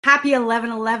Happy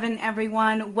 11/11,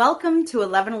 everyone. Welcome to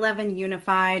 11/11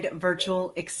 Unified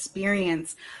Virtual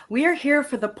Experience. We are here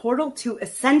for the Portal to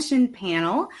Ascension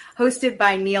panel hosted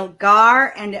by Neil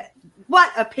Gar. And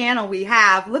what a panel we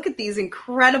have. Look at these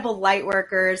incredible light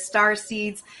workers, star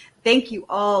seeds. Thank you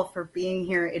all for being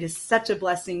here. It is such a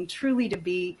blessing truly to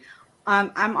be.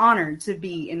 I'm honored to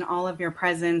be in all of your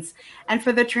presence and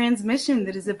for the transmission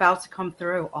that is about to come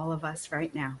through all of us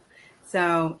right now.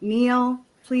 So, Neil,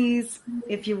 please,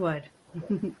 if you would.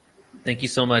 Thank you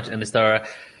so much, Anastara.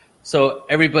 So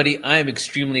everybody, I am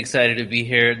extremely excited to be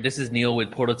here. This is Neil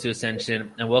with Portal to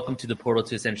Ascension, and welcome to the Portal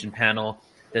to Ascension panel.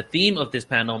 The theme of this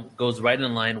panel goes right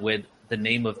in line with the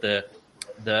name of the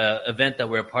event that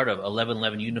we're a part of,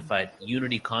 11/11 Unified,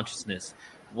 Unity Consciousness.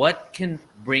 What can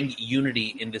bring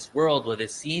unity in this world where there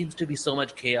seems to be so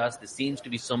much chaos, there seems to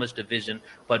be so much division,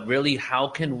 but really how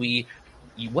can we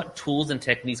what tools and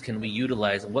techniques can we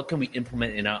utilize and what can we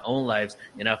implement in our own lives,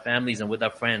 in our families and with our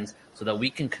friends so that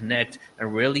we can connect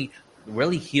and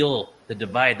really heal the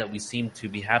divide that we seem to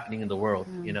be happening in the world.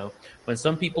 You know, when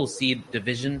some people see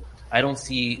division, I don't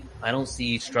see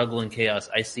struggle and chaos.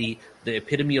 I see the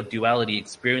epitome of duality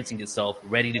experiencing itself,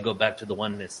 ready to go back to the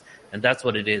oneness. And that's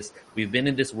what it is. We've been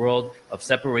in this world of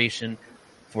separation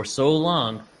for so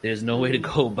long, there's no way to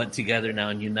go but together now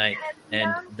and unite.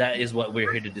 And that is what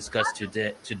we're here to discuss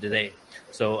today.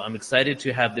 So I'm excited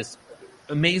to have this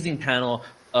amazing panel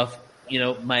of,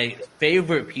 my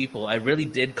favorite people. I really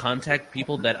did contact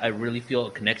people that I really feel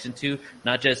a connection to,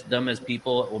 not just them as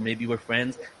people or maybe we're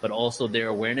friends, but also their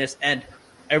awareness. And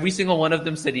every single one of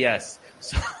them said yes.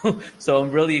 So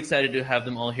I'm really excited to have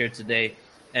them all here today.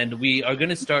 And we are going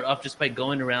to start off just by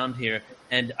going around here.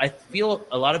 And I feel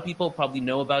a lot of people probably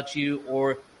know about you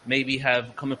or maybe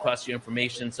have come across your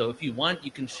information. So if you want,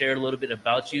 you can share a little bit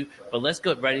about you. But let's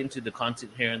go right into the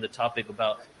content here and the topic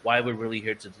about why we're really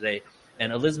here today.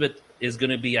 And Elizabeth is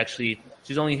going to be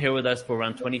she's only here with us for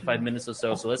around 25 minutes or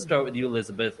so. So let's start with you,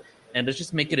 Elizabeth. And let's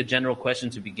just make it a general question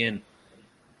to begin.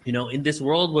 In this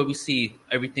world where we see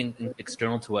everything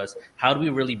external to us, how do we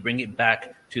really bring it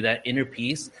back to that inner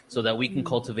peace so that we can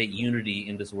cultivate unity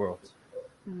in this world?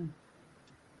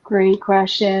 Great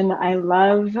question. I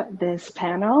love this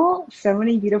panel. So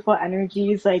many beautiful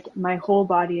energies, like my whole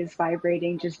body is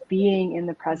vibrating, just being in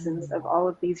the presence of all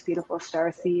of these beautiful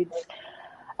star seeds.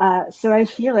 So I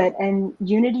feel it. And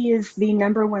unity is the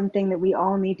number one thing that we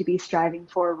all need to be striving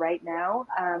for right now.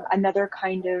 Another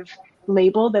kind of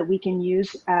label that we can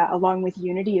use along with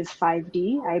unity is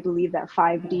 5D. I believe that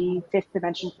 5D, fifth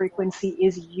dimension frequency,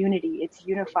 is unity. It's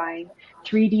unifying.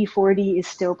 3D, 4D is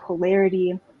still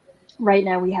polarity. Right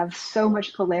now we have so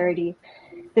much polarity.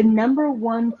 The number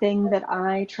one thing that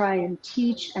I try and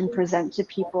teach and present to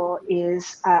people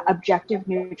is objective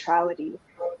neutrality.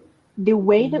 The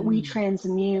way that we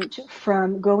transmute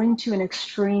from going to an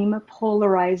extreme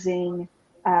polarizing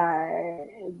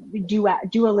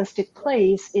dualistic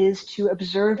place is to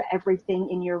observe everything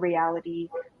in your reality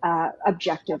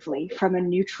objectively from a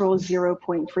neutral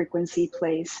 0-point frequency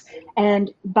place.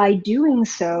 And by doing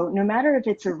so, no matter if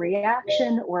it's a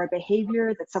reaction or a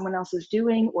behavior that someone else is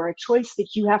doing or a choice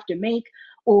that you have to make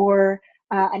or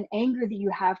an anger that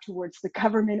you have towards the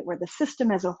government or the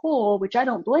system as a whole, which I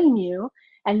don't blame you,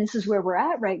 and this is where we're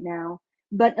at right now,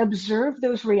 but observe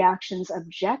those reactions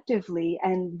objectively.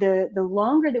 And the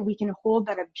longer that we can hold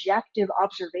that objective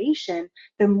observation,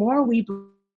 the more we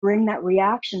bring that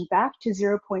reaction back to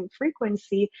 0-point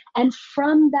frequency. And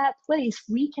from that place,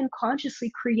 we can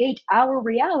consciously create our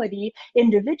reality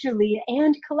individually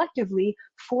and collectively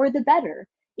for the better.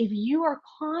 If you are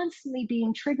constantly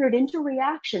being triggered into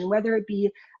reaction, whether it be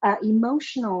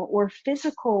emotional or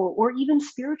physical or even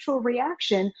spiritual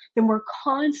reaction, then we're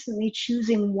constantly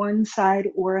choosing one side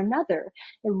or another.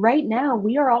 And right now,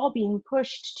 we are all being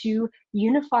pushed to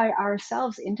unify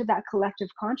ourselves into that collective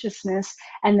consciousness.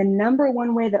 And the number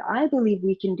one way that I believe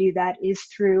we can do that is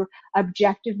through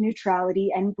objective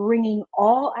neutrality and bringing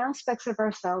all aspects of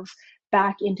ourselves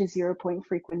back into 0-point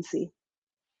frequency.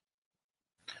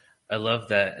 I love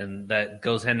that, and that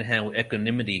goes hand in hand with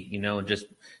equanimity, just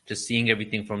seeing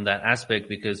everything from that aspect,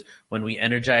 because when we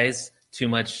energize too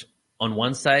much on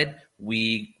one side,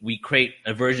 we create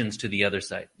aversions to the other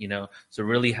side, So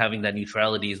really having that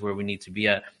neutrality is where we need to be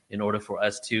at in order for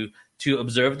us to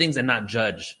observe things and not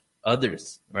judge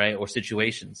others, right, or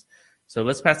situations. So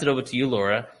let's pass it over to you,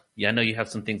 Laura. Yeah, I know you have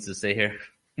some things to say here.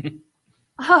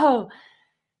 Oh,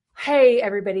 hey,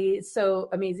 everybody. It's so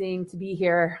amazing to be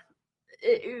here.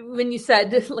 When you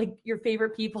said like your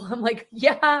favorite people, I'm like,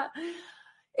 yeah,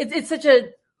 it's such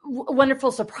a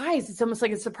wonderful surprise. It's almost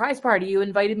like a surprise party. You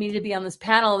invited me to be on this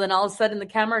panel, then all of a sudden the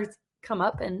cameras come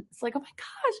up and it's like, oh my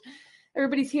gosh,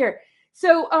 everybody's here.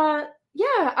 So,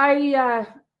 yeah, I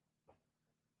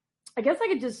guess I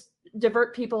could just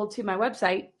divert people to my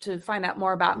website to find out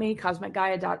more about me,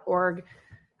 cosmicgaia.org.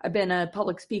 I've been a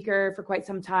public speaker for quite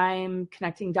some time,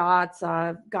 connecting dots,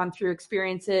 gone through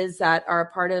experiences that are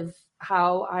a part of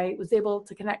how I was able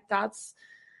to connect dots,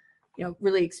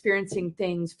 really experiencing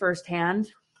things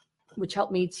firsthand, which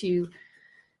helped me to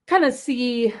kind of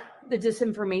see the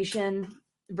disinformation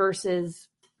versus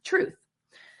truth,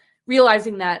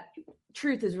 realizing that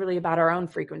truth is really about our own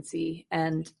frequency,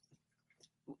 and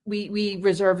we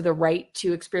reserve the right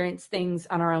to experience things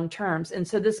on our own terms. And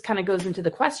so this kind of goes into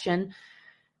the question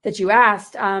that you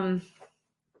asked. I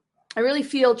really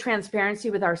feel transparency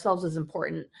with ourselves is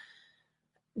important.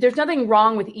 There's nothing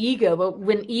wrong with ego, but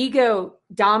when ego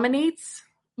dominates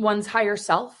one's higher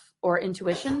self or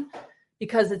intuition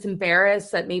because it's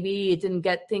embarrassed that maybe it didn't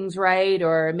get things right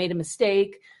or it made a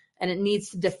mistake, and it needs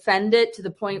to defend it to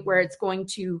the point where it's going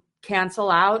to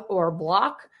cancel out or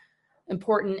block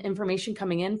important information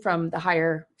coming in from the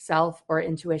higher self or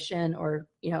intuition, or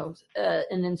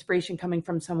an inspiration coming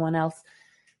from someone else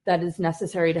that is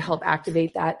necessary to help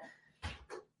activate that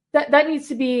needs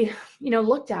to be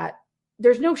looked at.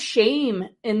 There's no shame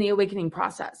in the awakening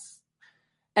process,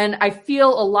 and I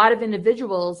feel a lot of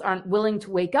individuals aren't willing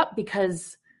to wake up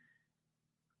because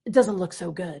it doesn't look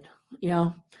so good,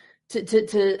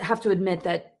 to have to admit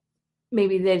that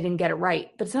maybe they didn't get it right.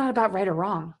 But it's not about right or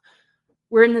wrong.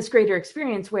 We're in this greater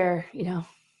experience where,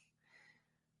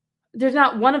 there's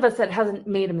not one of us that hasn't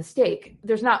made a mistake.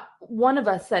 There's not one of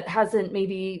us that hasn't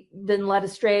maybe been led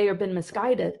astray or been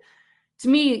misguided. To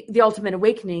me, the ultimate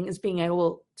awakening is being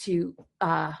able to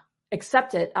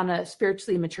accept it on a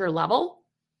spiritually mature level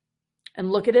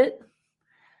and look at it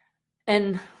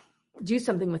and do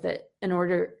something with it in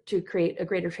order to create a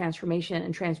greater transformation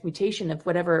and transmutation of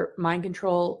whatever mind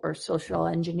control or social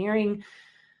engineering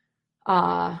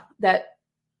that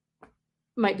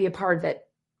might be a part of it,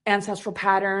 ancestral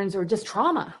patterns, or just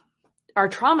trauma. Our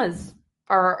traumas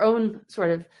are our own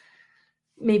sort of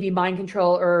maybe mind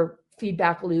control or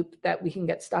feedback loop that we can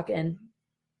get stuck in.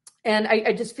 And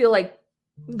I just feel like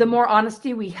the more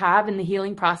honesty we have in the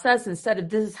healing process, instead of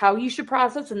this is how you should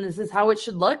process and this is how it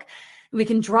should look, we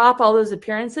can drop all those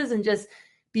appearances and just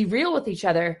be real with each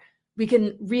other. We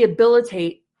can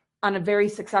rehabilitate on a very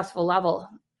successful level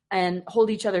and hold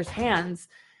each other's hands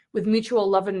with mutual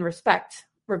love and respect,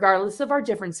 regardless of our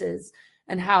differences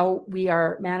and how we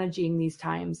are managing these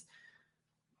times.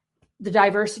 The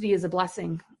diversity is a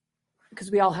blessing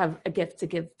because we all have a gift to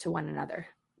give to one another.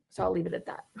 So I'll leave it at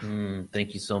that.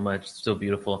 Thank you so much. So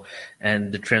beautiful.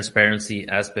 And the transparency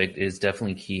aspect is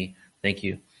definitely key. Thank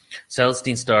you.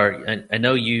 Celestine Star, I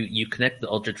know you connect the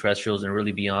ultra terrestrials and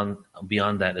really beyond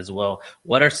that as well.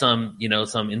 What are some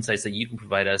insights that you can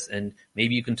provide us, and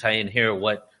maybe you can tie in here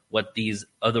what these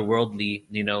otherworldly,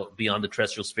 beyond the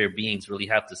terrestrial sphere beings really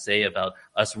have to say about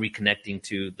us reconnecting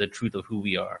to the truth of who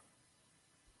we are?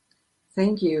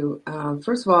 Thank you.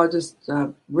 First of all, I just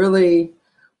really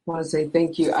want to say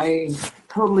thank you. I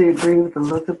totally agree with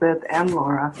Elizabeth and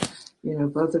Laura.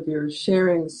 Both of your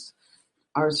sharings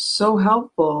are so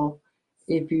helpful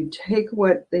if you take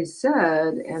what they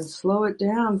said and slow it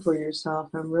down for yourself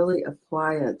and really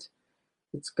apply it.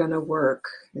 It's going to work.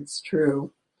 It's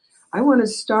true. I want to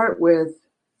start with,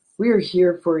 we are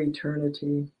here for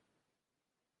eternity.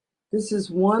 This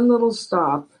is one little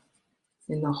stop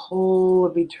in the whole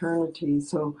of eternity.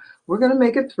 So we're going to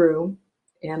make it through.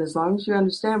 And as long as you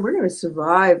understand, we're going to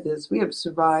survive this. We have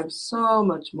survived so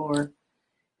much more.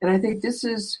 And I think this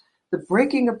is the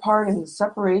breaking apart and the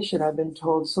separation, I've been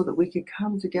told, so that we could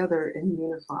come together and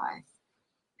unify.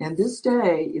 And this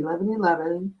day,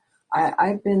 11/11,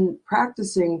 I've been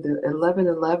practicing the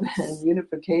 11/11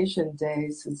 unification day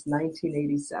since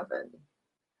 1987.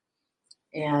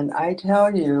 And I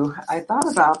tell you, I thought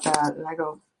about that and I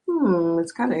go,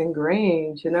 it's kind of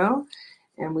ingrained,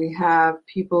 And we have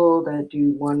people that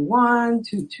do 1/1,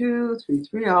 2/2,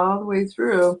 3/3, all the way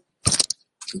through.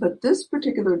 But this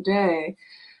particular day,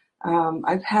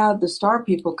 I've had the star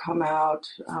people come out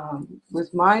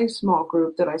with my small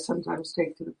group that I sometimes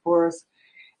take to the forest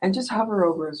and just hover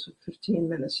over us for 15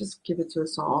 minutes, just give it to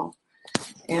us all.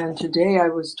 And today I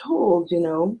was told,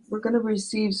 we're going to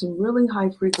receive some really high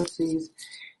frequencies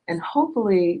and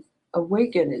hopefully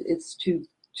awaken it. It's to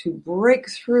break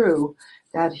through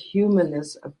that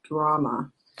humanness of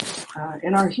drama.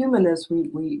 In our humanness, we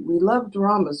love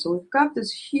drama. So we've got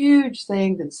this huge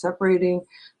thing that's separating.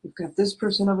 We've got this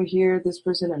person over here, this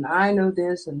person, and I know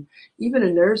this. And even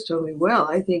a nurse told me, well,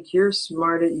 I think you're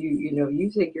smarter.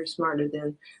 You think you're smarter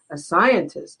than a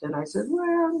scientist. And I said,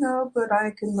 well, no, but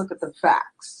I can look at the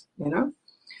facts,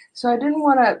 So I didn't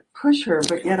want to push her,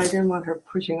 but yet I didn't want her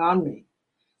pushing on me.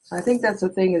 So I think that's the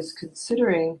thing, is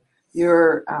considering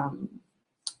your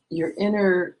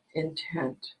inner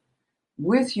intent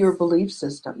with your belief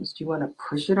systems. Do you want to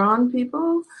push it on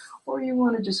people, or you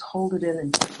want to just hold it in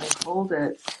and gently hold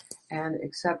it and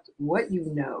accept what you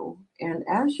know? And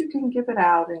as you can give it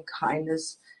out in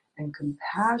kindness and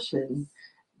compassion,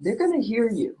 they're going to hear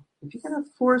you. If you're going to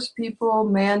force people,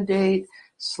 mandate,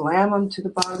 slam them to the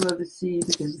bottom of the sea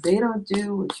because they don't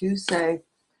do what you say,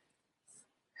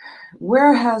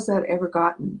 where has that ever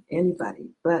gotten anybody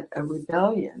but a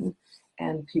rebellion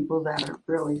and people that are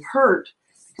really hurt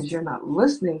because you're not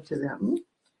listening to them?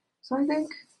 So I think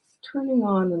turning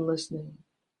on and listening.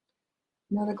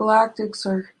 Now the Galactics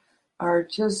are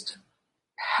just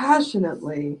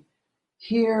passionately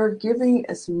here, giving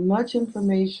as much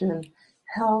information,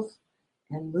 health,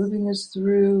 and moving us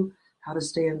through how to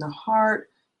stay in the heart.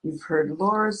 You've heard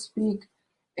Laura speak,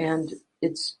 and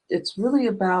it's really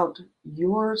about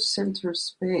your center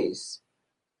space,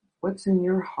 what's in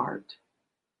your heart,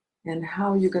 and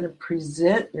how you're going to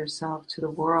present yourself to the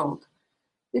world.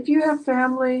 If you have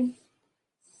family,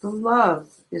 the love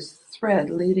is the thread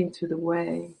leading to the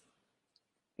way.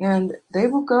 And they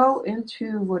will go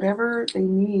into whatever they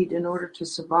need in order to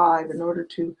survive, in order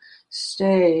to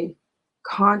stay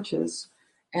conscious.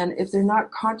 And if they're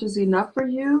not conscious enough for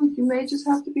you, you may just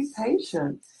have to be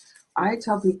patient. I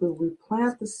tell people, we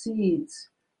plant the seeds.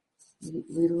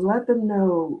 We let them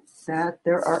know that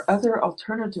there are other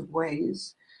alternative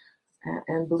ways.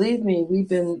 And believe me, we've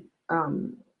been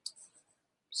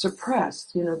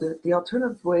suppressed. The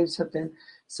alternative ways have been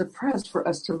suppressed for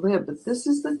us to live. But this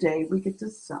is the day we get to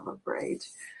celebrate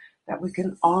that we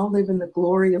can all live in the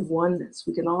glory of oneness.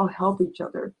 We can all help each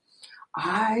other.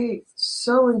 I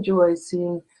so enjoy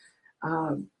seeing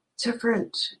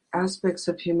different aspects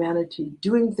of humanity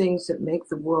doing things that make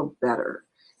the world better.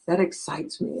 That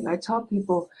excites me. And I tell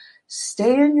people,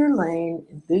 stay in your lane,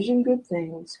 envision good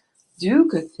things, do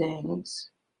good things,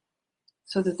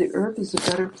 so that the earth is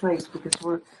a better place, because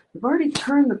we've already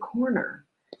turned the corner.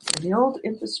 And the old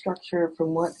infrastructure,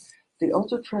 from what the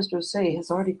ultra-terrestrials say, has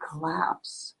already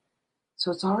collapsed.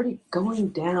 So it's already going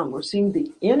down. We're seeing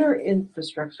the inner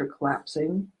infrastructure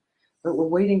collapsing, but we're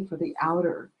waiting for the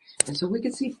outer. And so we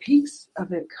can see peaks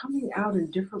of it coming out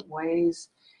in different ways.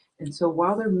 And so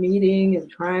while they're meeting and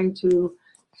trying to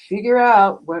figure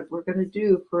out what we're going to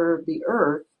do for the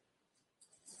earth,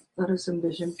 let us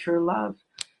envision pure love,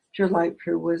 pure light,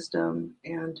 pure wisdom,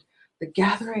 and the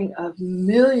gathering of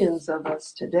millions of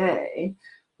us today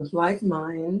with like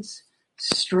minds.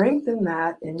 Strengthen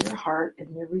that in your heart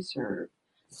and your reserve.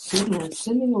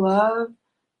 Sending love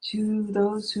to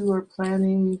those who are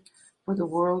planning for the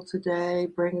world today.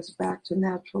 Bring us back to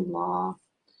natural law.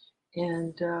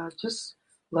 And just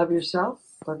love yourself,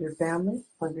 love your family,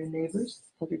 love your neighbors,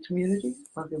 love your community,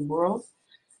 love your world,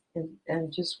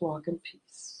 and just walk in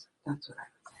peace. That's what I would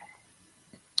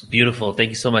say. Beautiful. Thank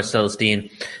you so much,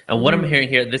 Celestine. And what I'm hearing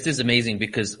here, this is amazing,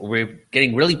 because we're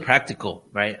getting really practical,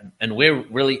 right? And we're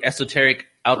really esoteric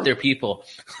out there people.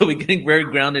 We're getting very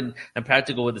grounded and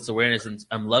practical with this awareness, and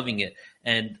I'm loving it.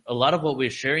 And a lot of what we're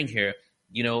sharing here,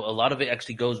 a lot of it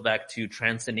actually goes back to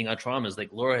transcending our traumas, like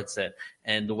Laura had said,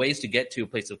 and the ways to get to a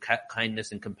place of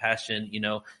kindness and compassion,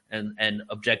 and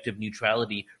objective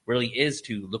neutrality really is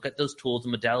to look at those tools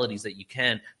and modalities that you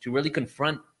can to really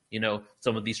confront,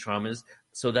 some of these traumas,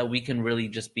 so that we can really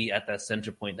just be at that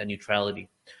center point, that neutrality.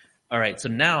 All right. So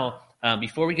now,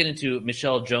 before we get into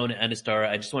Michelle, Joan, and Anastara,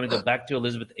 I just want to go back to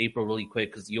Elizabeth April really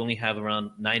quick, because you only have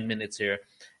around 9 minutes here.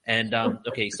 And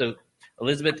okay, so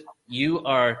Elizabeth, you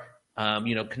are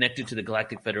connected to the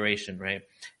Galactic Federation, right?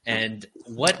 And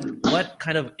what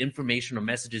kind of information or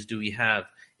messages do we have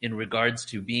in regards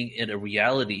to being in a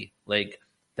reality like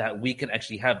that we can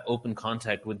actually have open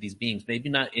contact with these beings? Maybe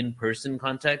not in-person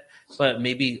contact, but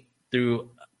maybe through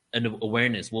an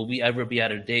awareness. Will we ever be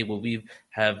at a day where we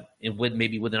have,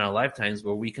 maybe within our lifetimes,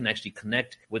 where we can actually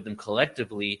connect with them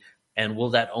collectively? And will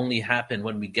that only happen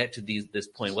when we get to this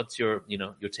point? What's your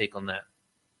take on that?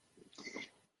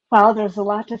 Well, there's a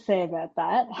lot to say about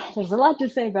that. There's a lot to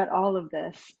say about all of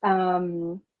this.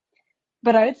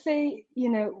 But I would say,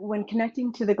 when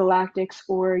connecting to the galactics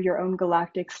or your own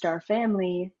galactic star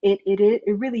family, it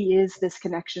really is this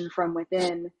connection from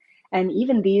within. And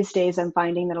even these days, I'm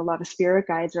finding that a lot of spirit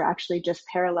guides are actually just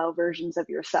parallel versions of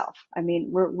yourself. I mean,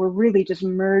 we're really just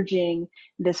merging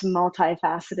this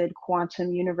multifaceted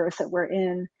quantum universe that we're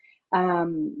in,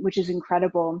 which is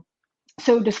incredible.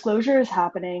 So disclosure is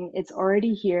happening. It's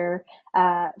already here.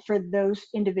 For those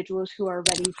individuals who are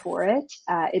ready for it,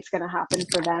 it's going to happen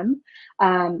for them.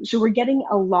 So we're getting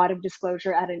a lot of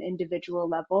disclosure at an individual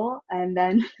level. And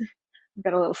then I've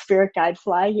got a little spirit guide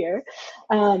fly here.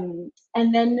 And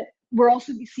then we're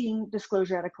also seeing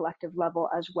disclosure at a collective level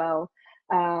as well.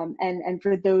 And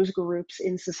for those groups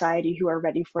in society who are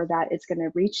ready for that, it's going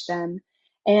to reach them.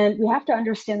 And we have to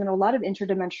understand that a lot of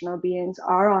interdimensional beings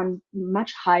are on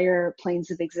much higher planes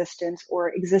of existence or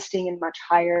existing in much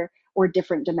higher or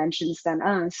different dimensions than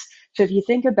us. So if you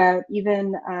think about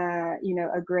even,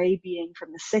 a gray being from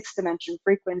the 6th dimension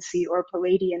frequency or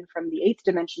Palladian from the 8th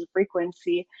dimension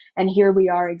frequency, and here we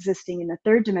are existing in the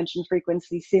 3rd dimension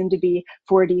frequency, soon to be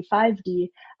 4D, 5D,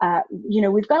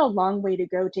 we've got a long way to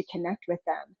go to connect with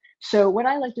them. So what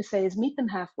I like to say is meet them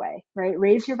halfway, right?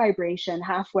 Raise your vibration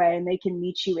halfway and they can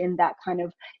meet you in that kind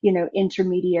of,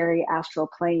 intermediary astral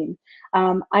plane.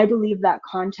 I believe that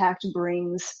contact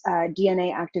brings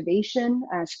DNA activation,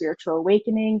 spiritual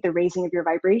awakening, the raising of your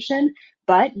vibration,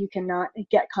 but you cannot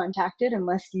get contacted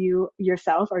unless you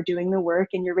yourself are doing the work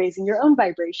and you're raising your own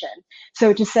vibration.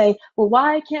 So to say, well,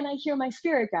 why can't I hear my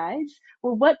spirit guides?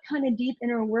 Well, what kind of deep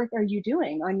inner work are you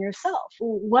doing on yourself?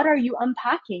 What are you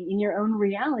unpacking in your own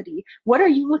reality? What are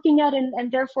you looking at,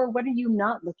 and therefore, what are you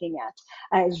not looking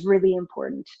at is really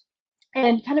important.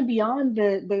 And kind of beyond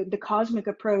the cosmic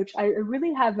approach, I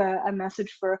really have a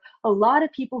message for a lot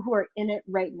of people who are in it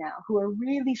right now, who are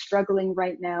really struggling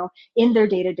right now in their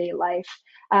day-to-day life.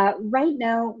 Right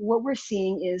now, what we're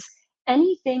seeing is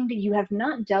anything that you have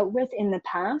not dealt with in the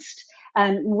past.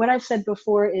 And what I've said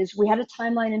before is we had a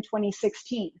timeline in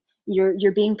 2016.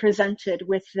 You're being presented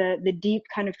with the deep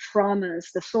kind of traumas,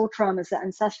 the soul traumas, the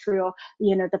ancestral,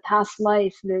 the past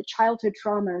life, the childhood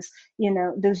traumas,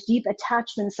 those deep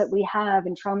attachments that we have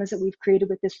and traumas that we've created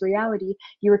with this reality.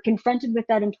 You were confronted with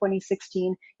that in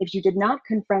 2016. If you did not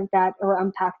confront that or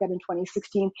unpack that in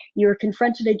 2016, you were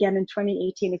confronted again in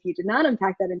 2018. If you did not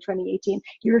unpack that in 2018,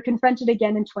 you were confronted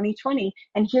again in 2020.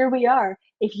 And here we are.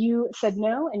 If you said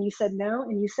no and you said no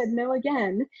and you said no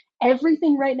again,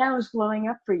 everything right now is blowing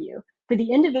up for you. For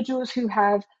the individuals who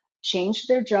have changed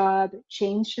their job,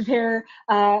 changed their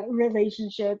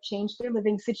relationship, changed their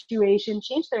living situation,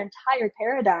 changed their entire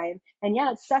paradigm. And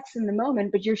yeah, it sucks in the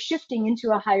moment, but you're shifting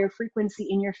into a higher frequency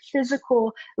in your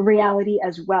physical reality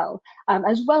as well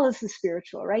as the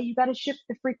spiritual, right? You got to shift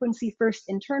the frequency first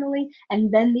internally,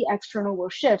 and then the external will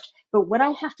shift. But what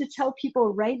I have to tell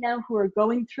people right now who are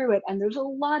going through it, and there's a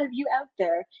lot of you out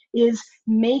there, is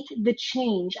make the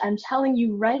change. I'm telling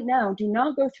you right now, do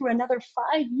not go through another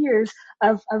 5 years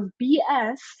of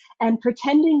BS and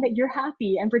pretending that you're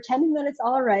happy and pretending that it's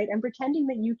all right and pretending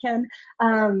that you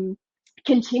can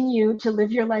continue to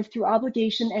live your life through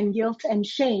obligation and guilt and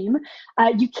shame.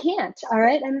 You can't, all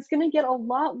right? And it's going to get a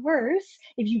lot worse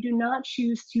if you do not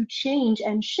choose to change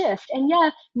and shift. And yeah,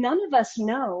 none of us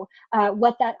know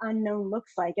what that unknown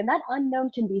looks like. And that unknown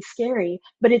can be scary,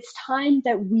 but it's time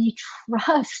that we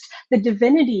trust the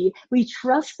divinity. We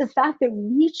trust the fact that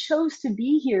we chose to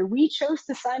be here. We chose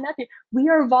to sign up here. We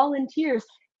are volunteers.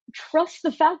 Trust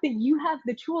the fact that you have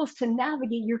the tools to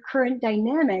navigate your current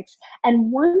dynamics. And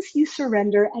once you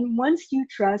surrender and once you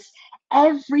trust,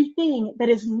 everything that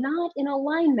is not in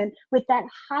alignment with that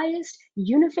highest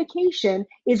unification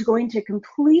is going to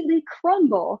completely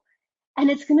crumble,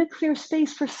 and it's going to clear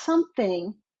space for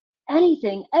something,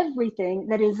 anything, everything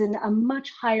that is in a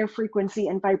much higher frequency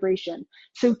and vibration.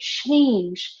 So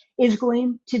change is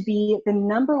going to be the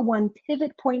number one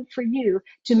pivot point for you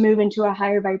to move into a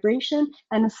higher vibration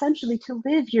and essentially to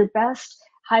live your best,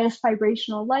 highest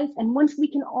vibrational life. And once we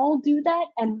can all do that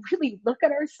and really look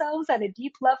at ourselves at a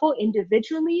deep level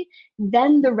individually,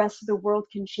 then the rest of the world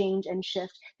can change and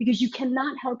shift, because you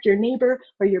cannot help your neighbor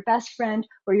or your best friend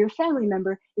or your family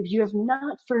member if you have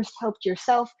not first helped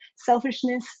yourself.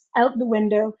 Selfishness out the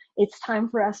window. It's time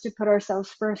for us to put ourselves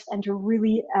first and to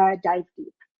really dive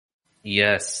deep.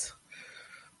 Yes.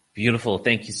 Beautiful.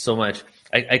 Thank you so much.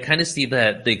 I kind of see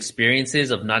that the experiences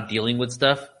of not dealing with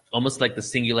stuff, almost like the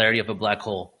singularity of a black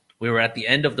hole. We were at the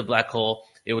end of the black hole.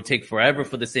 It would take forever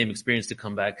for the same experience to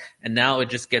come back. And now we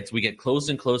get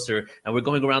closer and closer, and we're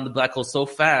going around the black hole so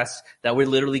fast that we're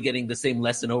literally getting the same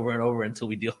lesson over and over until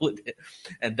we deal with it.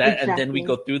 And Exactly. and then we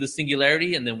go through the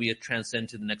singularity, and then we transcend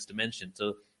to the next dimension.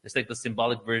 So it's like the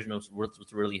symbolic version of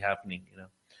what's really happening,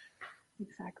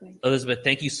 Exactly. Elizabeth,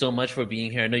 thank you so much for being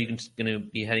here. I know you're going to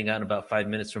be heading out in about 5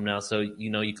 minutes from now, so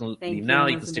you can leave now.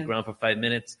 You can stick around for 5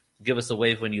 minutes. Give us a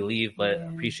wave when you leave, but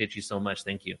appreciate you so much.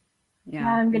 Thank you. Yeah,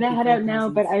 I'm going to head out now,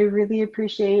 but I really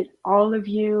appreciate all of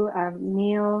you,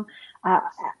 Neil,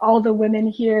 all the women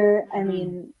here. I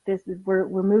mean,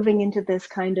 we're moving into this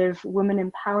kind of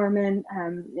women empowerment,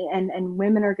 and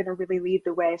women are going to really lead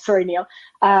the way. Sorry, Neil,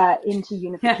 into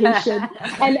unification,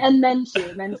 and men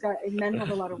too. Men have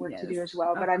a lot of work to do as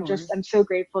well. But I'm so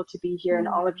grateful to be here in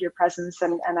all of your presence,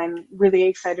 and I'm really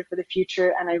excited for the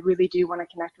future. And I really do want to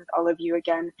connect with all of you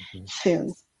again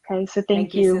soon. Okay, so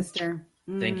thank you, sister.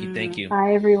 Thank you.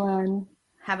 Bye, everyone.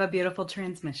 Have a beautiful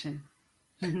transmission.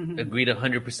 Agreed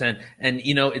 100%. And,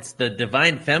 it's the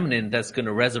divine feminine that's going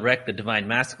to resurrect the divine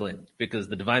masculine, because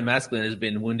the divine masculine has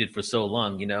been wounded for so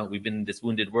long. We've been in this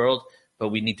wounded world, but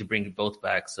we need to bring both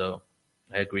back. So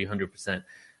I agree 100%.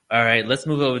 All right, let's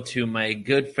move over to my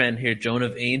good friend here, Joan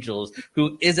of Angels,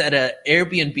 who is at an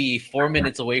Airbnb 4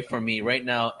 minutes away from me right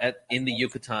now in the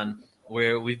Yucatan,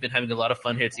 where we've been having a lot of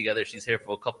fun here together. She's here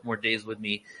for a couple more days with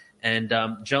me. And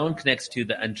Joan connects to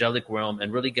the angelic realm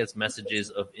and really gets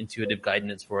messages of intuitive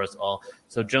guidance for us all.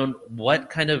 So, Joan, what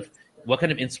kind of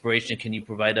inspiration can you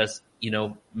provide us,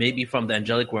 maybe from the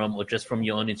angelic realm or just from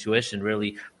your own intuition,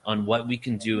 really, on what we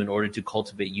can do in order to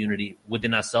cultivate unity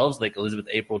within ourselves, like Elizabeth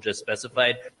April just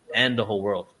specified, and the whole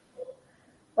world?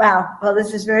 Wow. Well,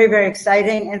 this is very, very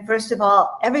exciting. And first of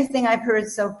all, everything I've heard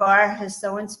so far has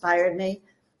so inspired me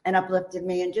and uplifted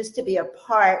me, and just to be a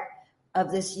part of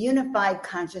this unified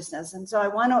consciousness. And so I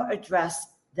want to address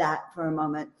that for a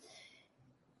moment.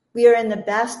 We are in the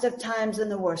best of times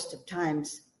and the worst of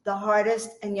times, the hardest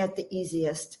and yet the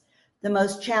easiest, the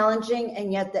most challenging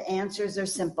and yet the answers are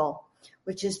simple,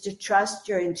 which is to trust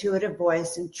your intuitive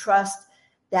voice and trust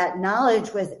that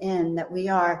knowledge within, that we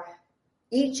are,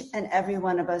 each and every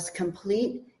one of us,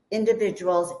 complete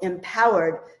individuals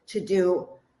empowered to do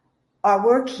our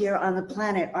work here on the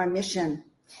planet, our mission.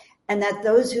 And that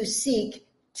those who seek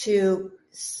to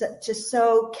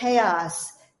sow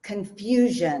chaos,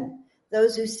 confusion,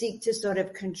 those who seek to sort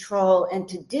of control and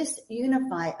to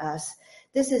disunify us,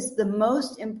 this is the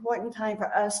most important time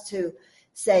for us to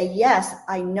say, yes,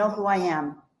 I know who I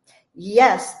am.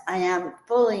 Yes, I am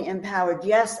fully empowered.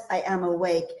 Yes, I am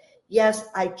awake. Yes,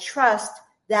 I trust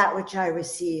that which I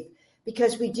receive.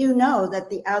 Because we do know that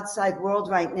the outside world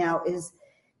right now is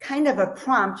kind of a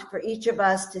prompt for each of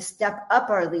us to step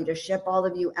up our leadership. All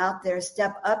of you out there,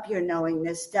 step up your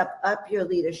knowingness, step up your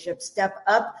leadership, step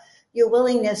up your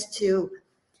willingness to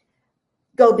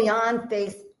go beyond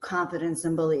faith, confidence,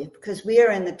 and belief. Because we are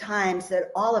in the times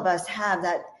that all of us have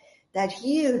that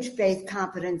huge faith,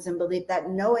 confidence, and belief,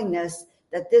 that knowingness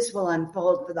that this will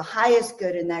unfold for the highest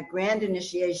good in that grand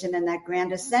initiation and that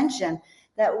grand ascension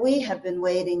that we have been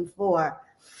waiting for.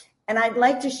 And I'd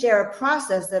like to share a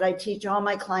process that I teach all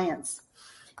my clients.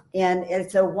 And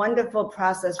it's a wonderful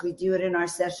process. We do it in our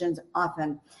sessions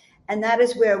often. And that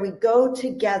is where we go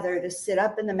together to sit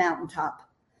up in the mountaintop.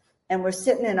 And we're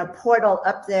sitting in a portal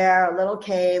up there, a little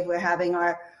cave. We're having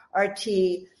our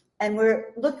tea. And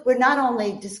we're not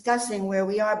only discussing where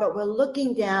we are, but we're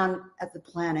looking down at the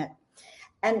planet.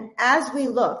 And as we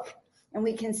look, and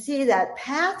we can see that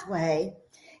pathway,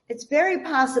 it's very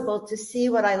possible to see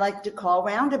what I like to call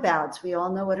roundabouts. We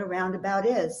all know what a roundabout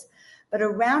is, but a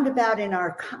roundabout in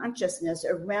our consciousness,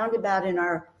 a roundabout in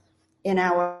our.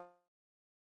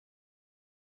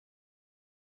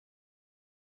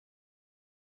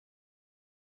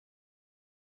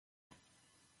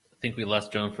 I think we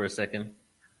lost Joan for a second.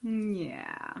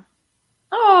 Yeah.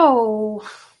 Oh.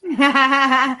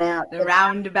 The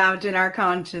roundabout in our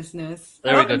consciousness.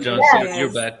 There we go, Joan. Yes.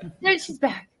 You're back. There she's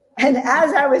back. And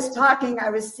as I was talking, I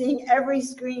was seeing every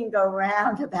screen go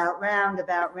roundabout.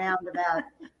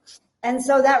 And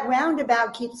so that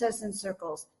roundabout keeps us in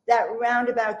circles. That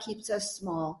roundabout keeps us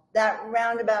small. That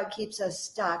roundabout keeps us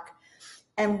stuck.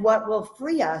 And what will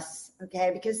free us,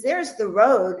 okay, because there's the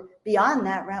road beyond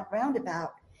that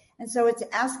roundabout. And so it's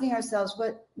asking ourselves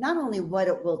not only what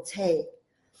it will take,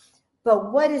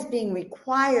 but what is being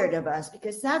required of us,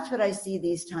 because that's what I see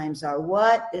these times are.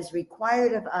 What is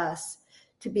required of us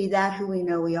to be that who we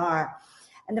know we are.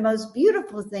 And the most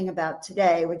beautiful thing about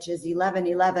today, which is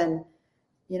 11/11,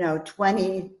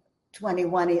 20,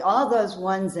 21, all those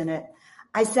ones in it,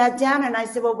 I sat down and I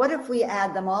said, well, what if we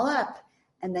add them all up?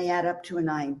 And they add up to a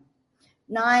 9.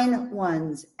 9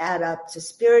 ones add up to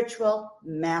spiritual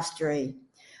mastery.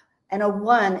 And a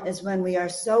 1 is when we are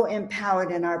so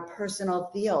empowered in our personal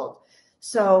field.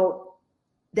 So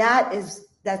that's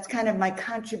kind of my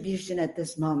contribution at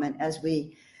this moment as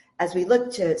we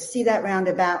look to see that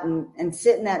roundabout and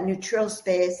sit in that neutral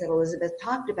space that Elizabeth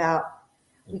talked about.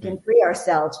 We can free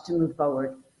ourselves to move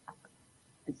forward.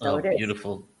 And so it is.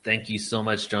 Beautiful. Thank you so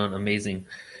much, Joan. Amazing.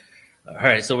 All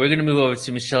right, so we're going to move over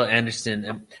to Michelle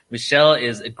Anderson. Michelle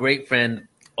is a great friend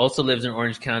also lives in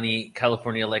Orange County,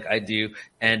 California, like I do,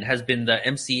 and has been the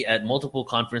MC at multiple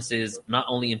conferences, not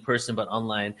only in person but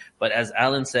online. But as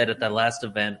Alan said at that last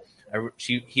event,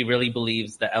 he really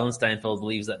believes that Alan Steinfeld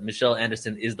believes that Michelle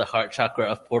Anderson is the heart chakra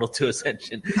of Portal to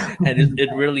Ascension, and it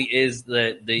really is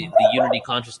the unity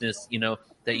consciousness,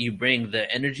 that you bring,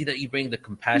 the energy that you bring, the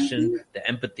compassion, the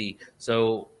empathy.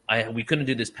 So we couldn't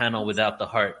do this panel without the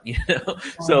heart,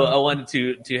 So I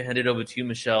wanted to hand it over to you,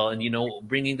 Michelle, and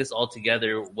bringing this all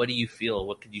together. What do you feel?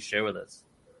 What could you share with us?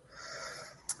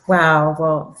 Wow.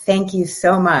 Well, thank you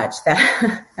so much.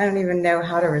 That I don't even know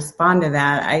how to respond to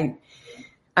that.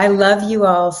 I love you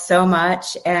all so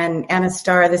much. And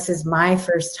Anastara, this is my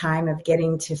first time of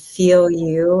getting to feel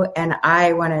you. And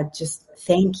I want to just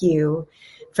thank you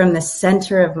from the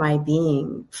center of my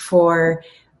being for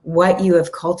what you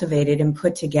have cultivated and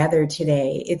put together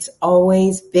today. It's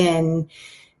always been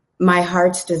my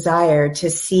heart's desire to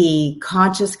see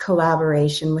conscious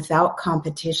collaboration without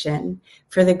competition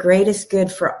for the greatest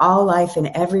good for all life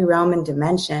in every realm and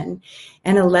dimension.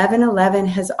 And 1111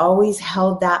 has always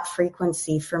held that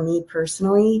frequency for me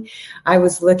personally. I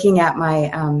was looking at my,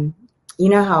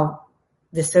 how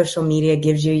the social media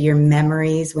gives you your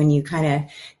memories when you kind of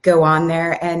go on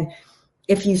there. And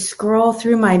if you scroll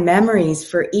through my memories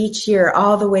for each year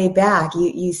all the way back,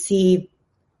 you see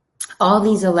all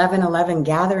these 1111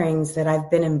 gatherings that I've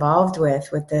been involved with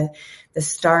the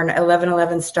star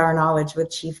 1111 Star Knowledge with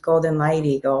Chief Golden Light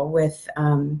Eagle, with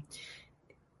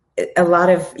a lot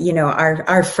of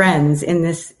our friends in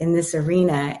this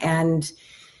arena, and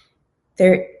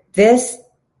this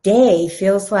day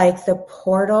feels like the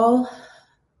portal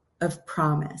of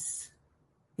promise.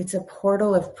 It's a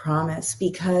portal of promise,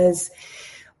 because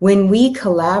when we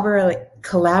collaborate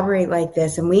like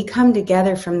this and we come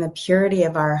together from the purity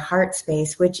of our heart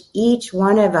space, which each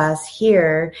one of us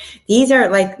here, these are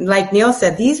like Neil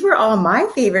said, these were all my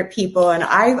favorite people. And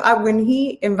I when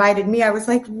he invited me, I was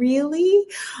like, really?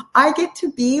 I get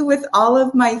to be with all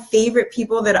of my favorite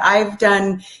people that I've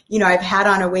done, I've had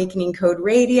on Awakening Code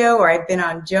Radio, or I've been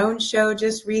on Joan's show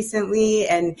just recently,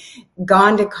 and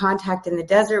gone to Contact in the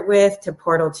Desert with, to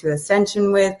Portal to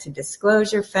Ascension with, to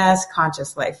Disclosure Fest,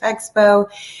 Conscious Life Expo.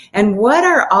 And what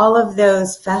are all of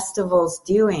those festivals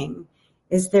doing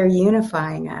is they're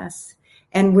unifying us.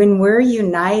 And when we're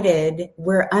united,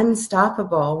 we're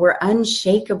unstoppable, we're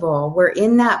unshakable. We're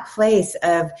in that place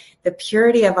of the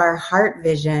purity of our heart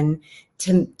vision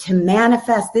to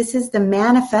manifest. This is the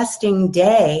manifesting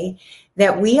day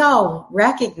that we all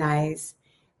recognize.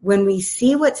 When we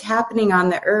see what's happening on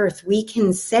the earth, we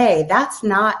can say, that's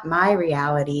not my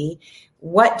reality.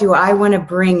 What do I want to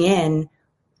bring in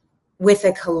with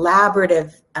a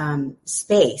collaborative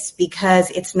space? Because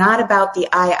it's not about the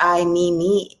I,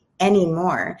 me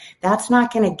anymore. That's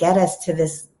not going to get us to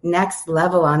this next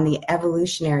level on the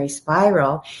evolutionary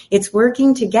spiral. It's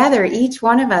working together. Each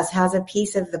one of us has a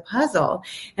piece of the puzzle.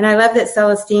 And I love that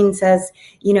Celestine says,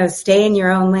 stay in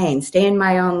your own lane, stay in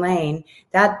my own lane.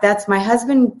 That's my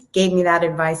husband gave me that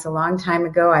advice a long time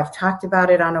ago. I've talked about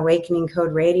it on Awakening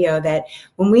Code Radio, that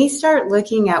when we start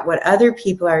looking at what other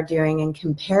people are doing and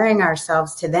comparing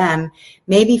ourselves to them,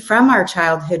 maybe from our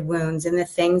childhood wounds and the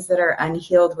things that are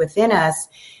unhealed within us,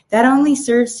 that only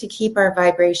serves to keep our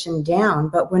vibration down.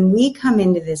 But when we come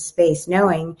into this space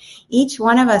knowing each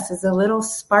one of us is a little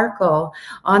sparkle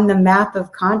on the map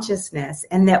of consciousness,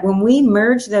 and that when we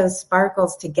merge those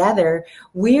sparkles together,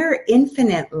 we're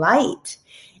infinite light.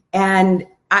 And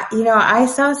I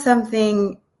saw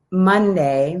something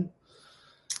Monday.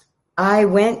 I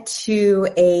went to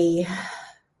a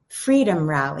freedom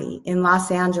rally in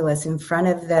Los Angeles in front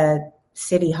of the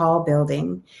City Hall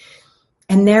building.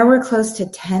 And there were close to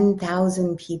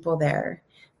 10,000 people there.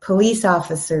 Police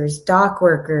officers, dock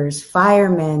workers,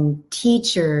 firemen,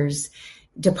 teachers,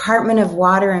 Department of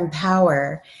Water and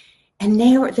Power. And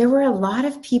there were a lot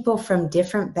of people from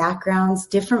different backgrounds,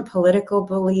 different political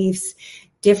beliefs,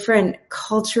 different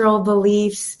cultural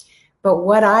beliefs. But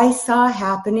what I saw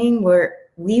happening were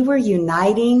we were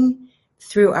uniting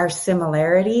through our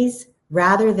similarities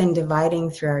rather than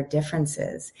dividing through our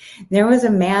differences. There was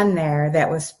a man there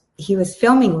he was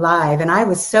filming live, and I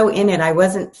was so in it, I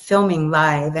wasn't filming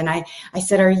live. And I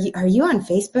said, are you on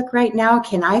Facebook right now?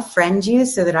 Can I friend you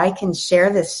so that I can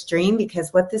share this stream?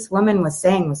 Because what this woman was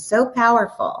saying was so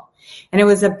powerful. And it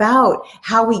was about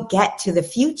how we get to the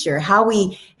future, how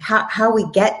we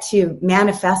get to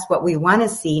manifest what we want to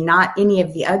see, not any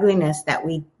of the ugliness that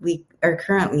we are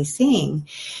currently seeing.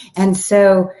 And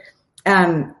so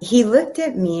he looked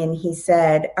at me and he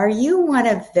said, are you one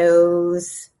of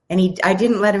those? And I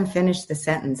didn't let him finish the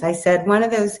sentence. I said, one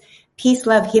of those peace,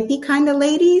 love, hippie kind of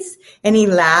ladies? And he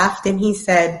laughed and he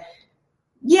said,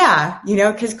 yeah, you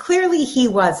know, because clearly he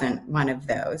wasn't one of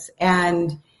those.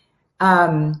 And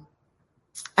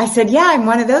I said, yeah, I'm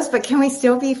one of those, but can we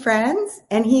still be friends?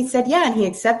 And he said, yeah, and he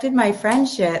accepted my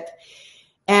friendship.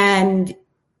 And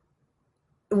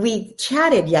we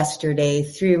chatted yesterday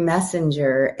through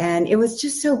Messenger, and it was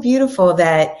just so beautiful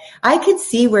that I could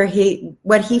see what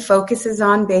he focuses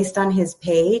on based on his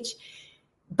page.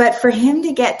 But for him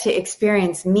to get to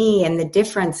experience me and the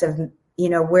difference of, you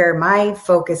know, where my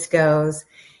focus goes,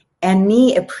 and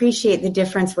me appreciate the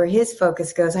difference where his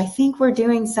focus goes, I think we're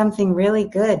doing something really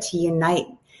good to unite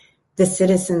the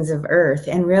citizens of Earth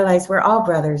and realize we're all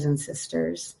brothers and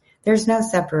sisters. There's no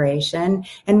separation.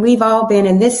 And we've all been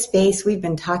in this space. We've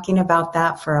been talking about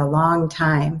that for a long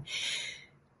time.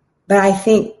 But I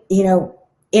think, you know,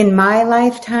 in my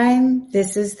lifetime,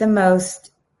 this is the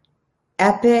most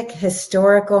epic,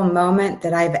 historical moment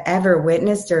that I've ever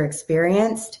witnessed or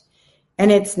experienced.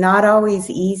 And it's not always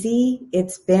easy.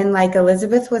 It's been like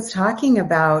Elizabeth was talking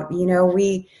about, you know,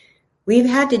 we've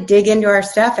had to dig into our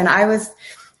stuff. And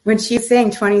when she was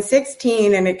saying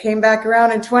 2016 and it came back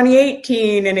around in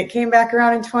 2018 and it came back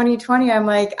around in 2020, I'm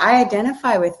like, I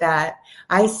identify with that.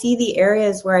 I see the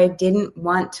areas where I didn't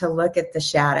want to look at the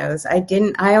shadows. I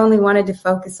only wanted to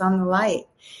focus on the light.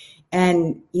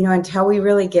 And, you know, until we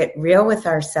really get real with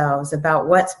ourselves about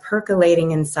what's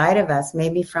percolating inside of us,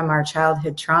 maybe from our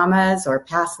childhood traumas or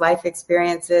past life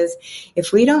experiences,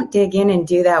 if we don't dig in and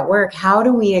do that work, how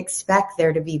do we expect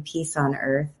there to be peace on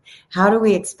Earth? How do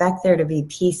we expect there to be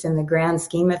peace in the grand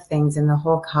scheme of things in the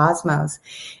whole cosmos?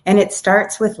 And it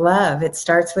starts with love. It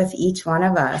starts with each one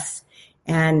of us.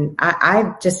 And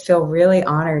I just feel really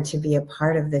honored to be a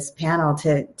part of this panel,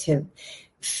 to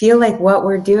feel like what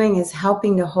we're doing is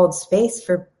helping to hold space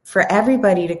for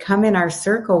everybody to come in our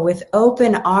circle with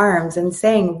open arms and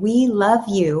saying, we love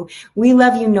you. We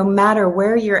love you no matter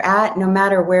where you're at, no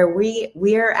matter where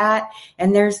we're at.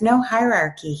 And there's no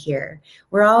hierarchy here.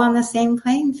 We're all on the same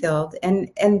playing field. And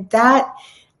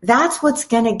that's what's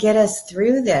going to get us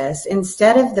through this.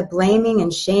 Instead of the blaming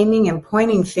and shaming and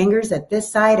pointing fingers at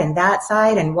this side and that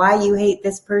side and why you hate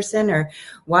this person or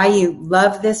why you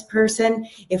love this person,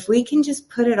 if we can just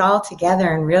put it all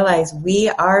together and realize we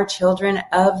are children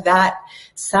of that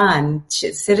sun,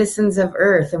 citizens of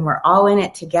Earth, and we're all in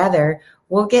it together,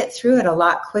 we'll get through it a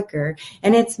lot quicker.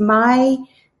 And it's my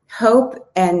hope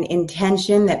and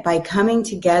intention that by coming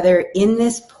together in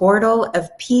this portal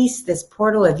of peace, this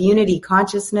portal of unity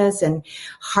consciousness and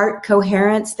heart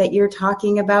coherence that you're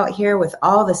talking about here with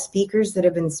all the speakers that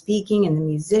have been speaking and the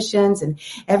musicians and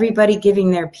everybody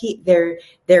giving their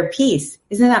piece.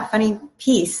 Isn't that funny?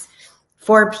 Peace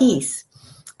for peace.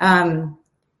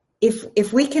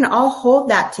 If we can all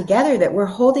hold that together, that we're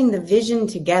holding the vision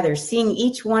together, seeing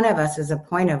each one of us as a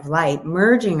point of light,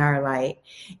 merging our light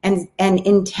and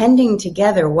intending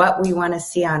together what we want to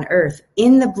see on Earth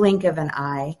in the blink of an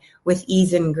eye with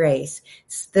ease and grace,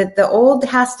 that the old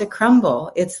has to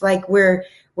crumble. It's like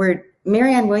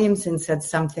Marianne Williamson said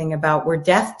something about we're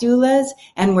death doulas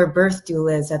and we're birth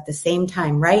doulas at the same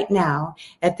time right now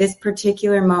at this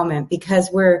particular moment, because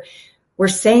we're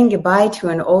saying goodbye to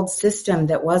an old system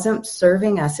that wasn't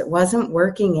serving us. It wasn't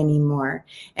working anymore.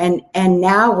 And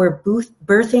now we're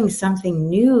birthing something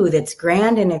new that's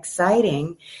grand and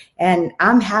exciting. And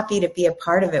I'm happy to be a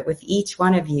part of it with each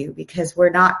one of you, because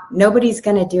nobody's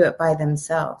going to do it by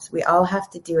themselves. We all have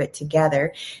to do it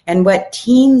together. And what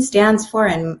TEAM stands for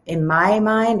in my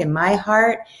mind, in my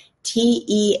heart,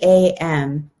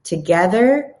 TEAM,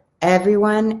 together,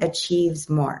 everyone achieves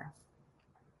more.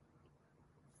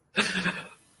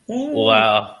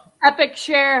 Wow. Epic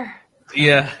share.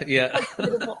 Yeah.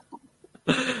 Okay.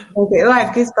 Oh, I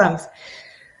have goosebumps.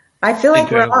 I feel like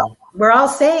we're all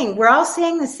saying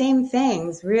the same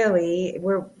things, really.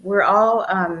 We're all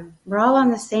on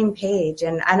the same page.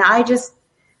 And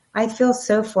I feel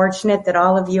so fortunate that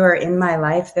all of you are in my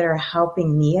life that are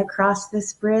helping me across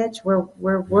this bridge.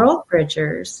 We're world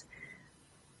bridgers.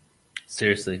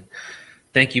 Seriously.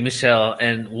 Thank you, Michelle.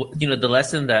 And the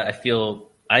lesson that I feel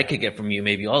I could get from you,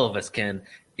 maybe all of us can,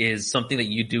 is something that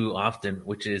you do often,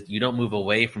 which is you don't move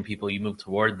away from people, you move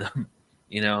toward them,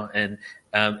 and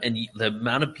the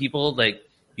amount of people, like,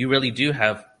 you really do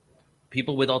have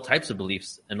people with all types of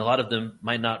beliefs, and a lot of them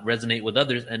might not resonate with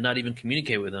others and not even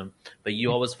communicate with them, but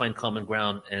you always find common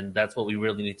ground. And that's what we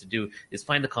really need to do, is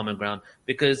find the common ground,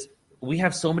 because we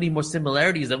have so many more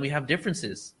similarities than we have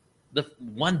differences. The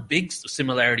one big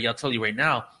similarity I'll tell you right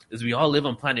now is we all live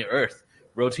on planet Earth.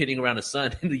 rotating around the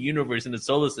sun in the universe, in the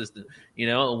solar system. You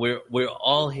know, we're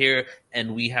all here,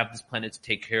 and we have this planet to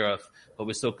take care of. But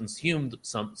we're so consumed,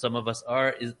 some of us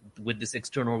are, with this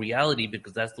external reality,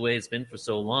 because that's the way it's been for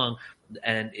so long,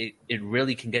 and it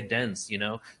really can get dense, you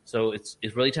know. So it's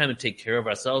really time to take care of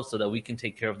ourselves so that we can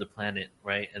take care of the planet,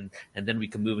 right? And then we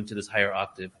can move into this higher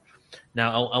octave.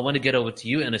 Now, I want to get over to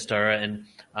you, Anastara, and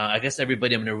I guess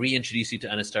everybody, I'm going to reintroduce you to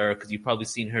Anastara because you've probably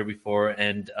seen her before,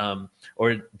 and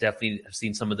or definitely have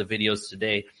seen some of the videos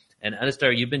today. And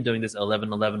Anastara, you've been doing this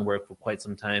 1111 work for quite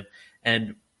some time,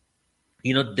 and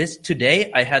you know,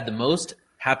 today I had the most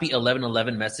happy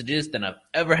 1111 messages than I've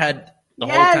ever had the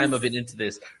whole time I've been into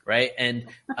this, right? And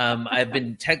I've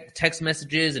been text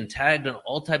messages and tagged on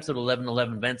all types of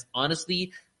 1111 events.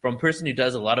 Honestly, from a person who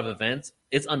does a lot of events,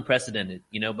 it's unprecedented,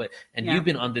 you know, you've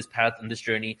been on this path, on this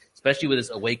journey, especially with this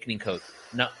awakening code.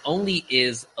 Not only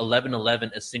is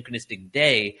 1111 a synchronistic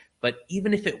day, but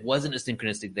even if it wasn't a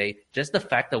synchronistic day, just the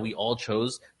fact that we all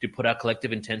chose to put out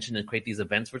collective intention and create these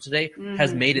events for today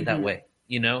has made it that way,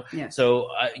 you know? Yes. So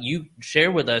you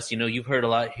share with us, you know, you've heard a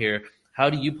lot here. How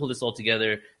do you pull this all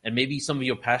together? And maybe some of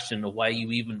your passion of why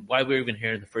we're even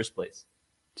here in the first place.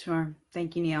 Sure.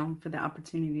 Thank you, Neil, for the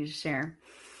opportunity to share.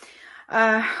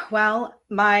 Well,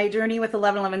 my journey with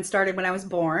 1111 started when I was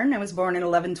born. I was born at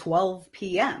 11:12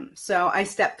 p.m. So I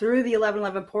stepped through the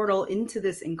 1111 portal into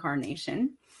this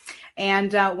incarnation.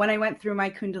 And when I went through my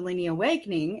Kundalini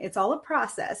awakening, it's all a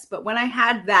process. But when I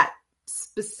had that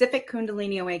specific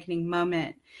Kundalini awakening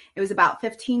moment, it was about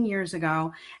 15 years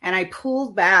ago. And I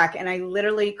pulled back and I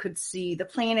literally could see the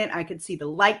planet. I could see the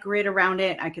light grid around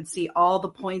it. I could see all the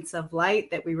points of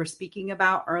light that we were speaking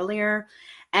about earlier,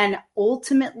 and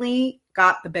ultimately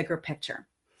got the bigger picture.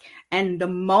 And the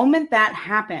moment that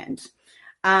happened,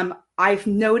 I've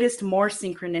noticed more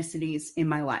synchronicities in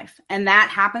my life. And that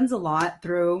happens a lot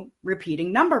through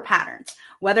repeating number patterns,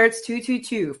 whether it's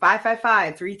 222,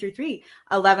 555, 333,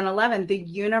 1111. The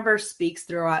universe speaks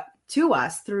to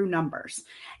us through numbers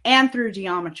and through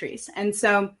geometries. And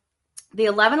so the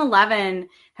 1111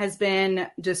 has been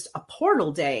just a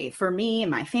portal day for me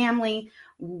and my family.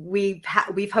 We've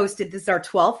hosted, this is our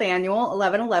 12th annual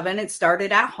 1111. It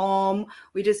started at home.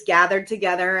 We just gathered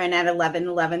together, and at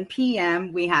 11:11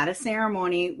 p.m. we had a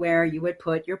ceremony where you would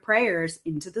put your prayers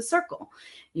into the circle.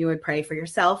 You would pray for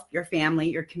yourself, your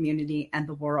family, your community, and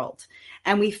the world.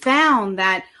 And we found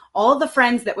that all the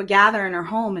friends that would gather in our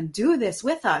home and do this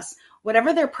with us,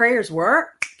 whatever their prayers were,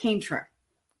 came true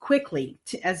quickly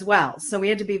as well. So we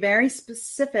had to be very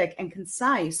specific and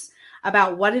concise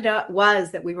about what it was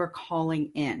that we were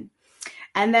calling in.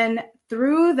 And then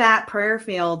through that prayer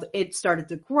field, it started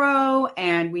to grow,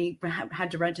 and we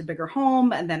had to rent a bigger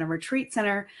home and then a retreat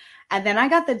center. And then I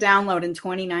got the download in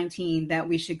 2019 that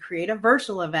we should create a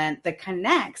virtual event that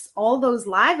connects all those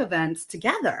live events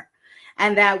together,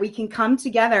 and that we can come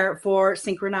together for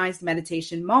synchronized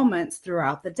meditation moments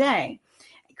throughout the day,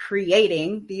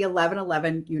 creating the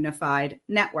 1111 Unified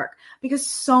Network, because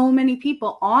so many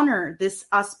people honor this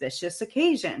auspicious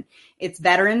occasion. It's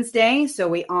Veterans Day, so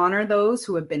we honor those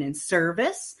who have been in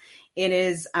service.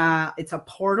 It's a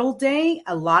portal day.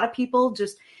 A lot of people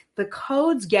the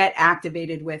codes get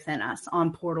activated within us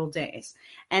on portal days.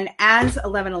 And as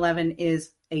 1111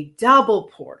 is a double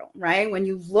portal, right? When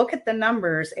you look at the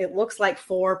numbers, it looks like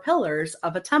 4 pillars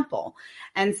of a temple.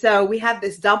 And so we have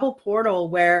this double portal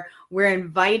where we're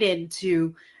invited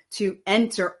to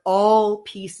enter all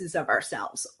pieces of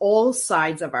ourselves, all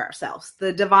sides of ourselves,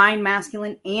 the divine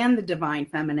masculine and the divine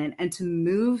feminine, and to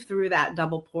move through that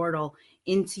double portal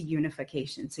into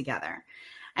unification together.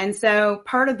 And so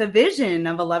part of the vision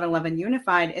of 1111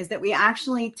 Unified is that we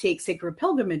actually take sacred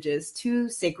pilgrimages to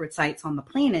sacred sites on the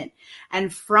planet.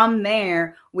 And from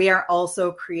there, we are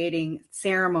also creating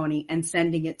ceremony and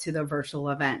sending it to the virtual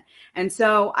event. And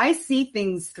so I see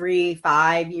things 3,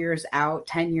 5 years out,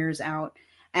 10 years out,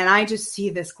 and I just see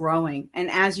this growing. And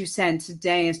as you said,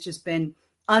 today has just been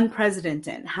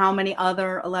unprecedented. How many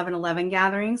other 1111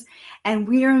 gatherings? And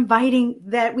we are inviting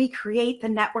that we create the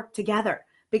network together,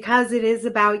 because it is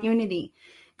about unity.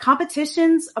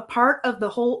 Competition's a part of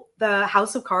the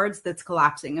house of cards that's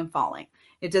collapsing and falling.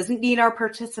 It doesn't need our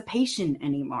participation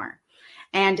anymore.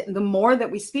 And the more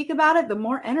that we speak about it, the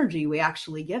more energy we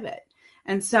actually give it.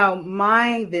 And so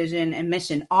my vision and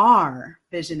mission, our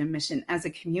vision and mission as a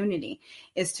community,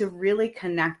 is to really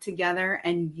connect together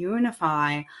and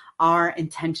unify our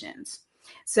intentions.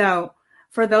 So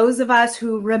for those of us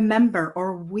who remember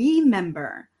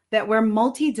that we're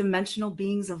multidimensional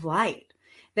beings of light,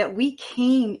 that we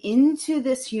came into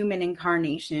this human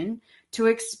incarnation to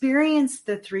experience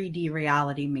the 3D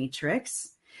reality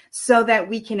matrix so that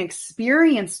we can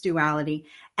experience duality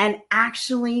and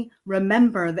actually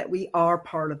remember that we are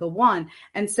part of the one.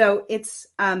 And so it's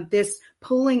this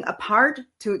pulling apart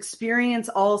to experience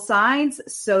all sides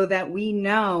so that we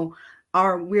know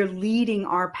we're leading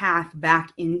our path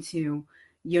back into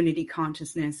unity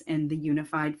consciousness and the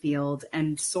unified field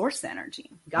and source energy,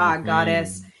 God,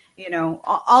 goddess,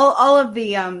 all of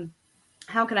the,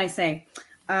 how can I say,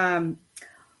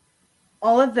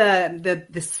 all of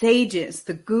the sages,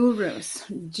 the gurus,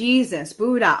 Jesus,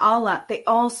 Buddha, Allah, they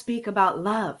all speak about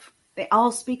love. They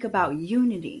all speak about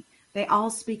unity. They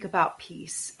all speak about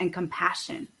peace and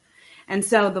compassion. And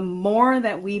so the more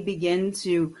that we begin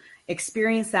to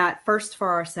experience that first for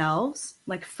ourselves,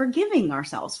 like forgiving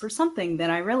ourselves for something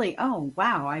that I really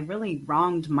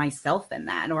wronged myself in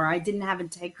that, or I didn't have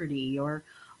integrity, or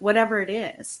whatever it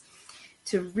is,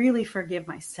 to really forgive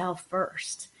myself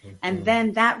first. And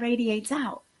then that radiates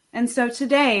out. And so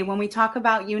today, when we talk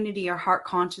about unity or heart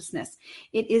consciousness,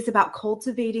 it is about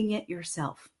cultivating it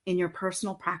yourself in your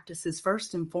personal practices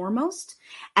first and foremost,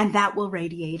 and that will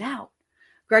radiate out.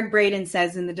 Greg Braden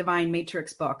says in the Divine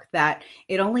Matrix book that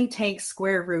it only takes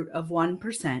square root of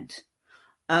 1%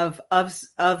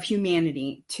 of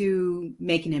humanity to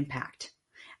make an impact.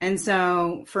 And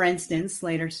so, for instance,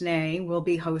 later today, we'll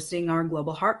be hosting our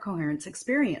Global Heart Coherence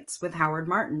Experience with Howard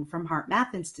Martin from Heart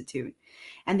Math Institute.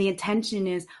 And the intention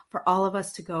is for all of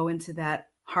us to go into that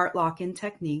heart lock-in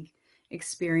technique,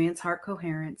 experience heart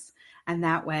coherence, and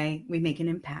that way we make an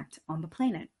impact on the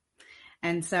planet.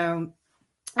 And so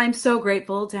I'm so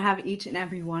grateful to have each and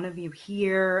every one of you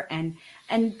here. And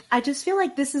I just feel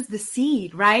like this is the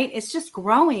seed, right? It's just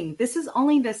growing. This is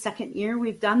only the second year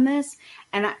we've done this.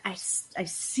 And I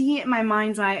see it in my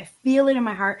mind's eye. I feel it in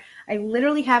my heart. I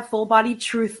literally have full body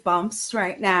truth bumps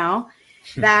right now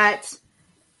that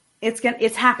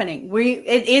it's happening.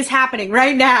 It is happening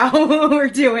right now. We're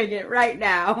doing it right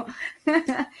now.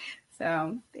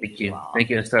 So thank you. Thank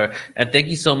you, Star. And thank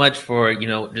you so much for,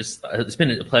 just it's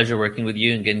been a pleasure working with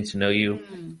you and getting to know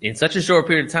you in such a short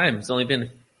period of time. It's only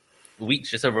been weeks,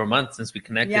 just over a month since we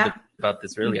connected about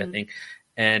this early, I think.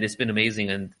 And it's been amazing.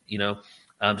 And,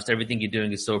 just everything you're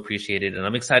doing is so appreciated. And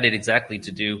I'm excited exactly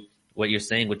to do what you're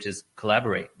saying, which is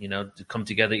collaborate, to come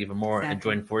together even more and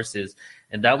join forces.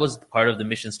 And that was part of the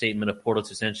mission statement of Portal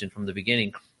to Ascension from the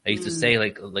beginning. I used to say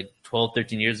like 12,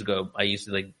 13 years ago, I used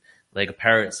to like a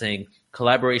parrot saying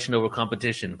collaboration over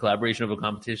competition.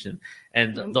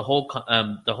 And the whole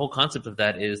concept of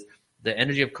that is the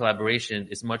energy of collaboration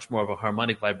is much more of a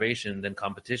harmonic vibration than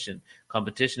competition.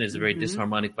 Competition is a very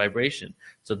disharmonic vibration.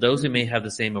 So those who may have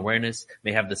the same awareness,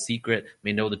 may have the secret,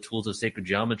 may know the tools of sacred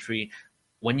geometry,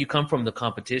 when you come from the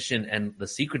competition and the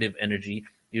secretive energy,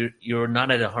 you're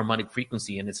not at a harmonic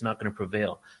frequency and it's not going to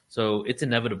prevail. So it's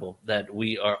inevitable that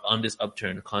we are on this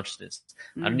upturn of consciousness.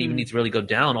 I don't even need to really go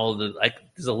down all the,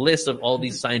 there's a list of all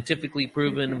these scientifically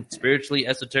proven, spiritually,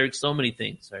 esoteric, so many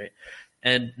things, right?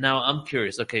 And now I'm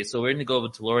curious. Okay, so we're going to go over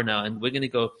to Laura now, and we're going to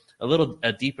go a little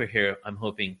deeper here. I'm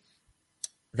hoping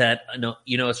that,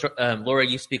 Laura,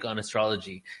 you speak on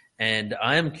astrology, and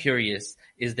I am curious,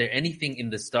 is there anything in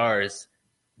the stars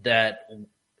that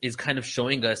is kind of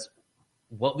showing us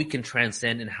what we can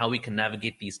transcend and how we can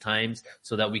navigate these times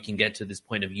so that we can get to this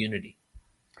point of unity?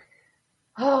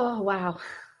 Oh, wow.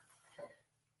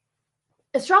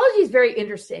 Astrology is very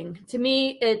interesting. To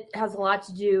me, it has a lot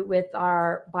to do with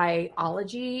our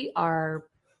biology, our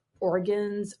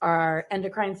organs, our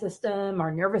endocrine system,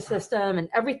 our nervous system, and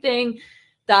everything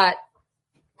that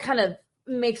kind of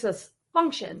makes us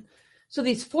function. So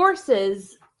these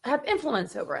forces have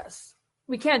influence over us.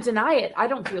 We can't deny it. I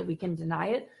don't feel we can deny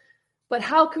it. But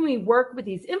how can we work with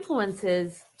these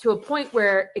influences to a point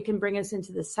where it can bring us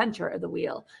into the center of the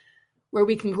wheel, where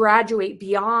we can graduate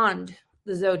beyond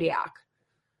the zodiac?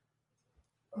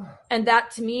 And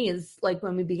that to me is like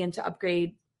when we begin to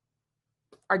upgrade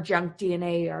our junk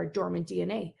DNA, our dormant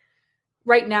DNA.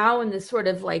 Right now in this sort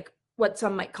of like what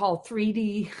some might call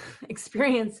 3D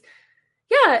experience,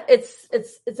 yeah, it's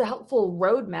a helpful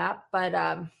roadmap,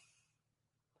 but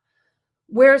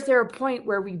where's there a point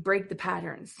where we break the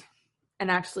patterns and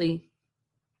actually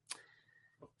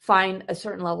find a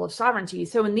certain level of sovereignty?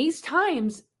 So in these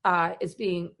times, it's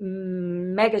being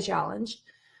mega challenged.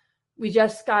 We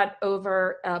just got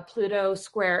over Pluto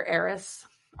square Eris.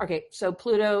 Okay, so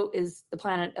Pluto is the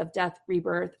planet of death,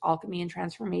 rebirth, alchemy, and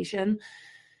transformation.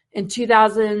 In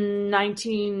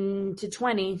 2019 to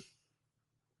 20,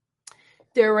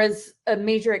 there was a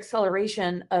major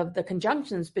acceleration of the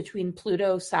conjunctions between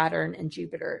Pluto, Saturn, and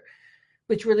Jupiter,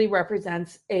 which really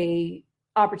represents a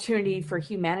opportunity for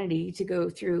humanity to go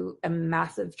through a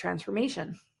massive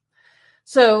transformation.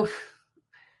 So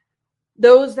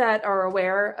those that are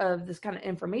aware of this kind of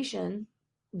information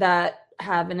that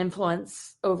have an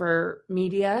influence over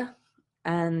media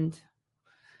and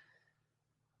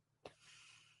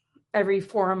every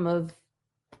form of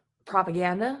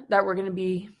propaganda that we're going to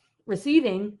be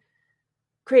receiving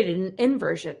created an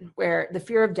inversion where the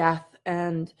fear of death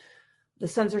and the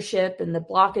censorship and the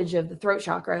blockage of the throat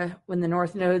chakra when the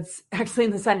North Node's actually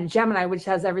in the sign of Gemini, which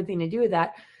has everything to do with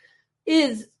that,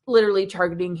 is literally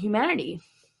targeting humanity.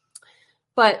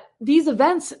 But these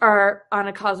events are on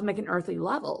a cosmic and earthly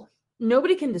level.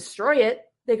 Nobody can destroy it.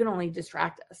 They can only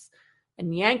distract us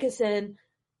and yank us in,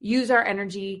 use our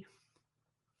energy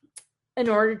in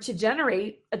order to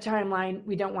generate a timeline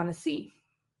we don't want to see.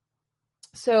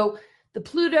 So the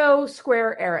Pluto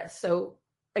square Eris. So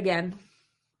again,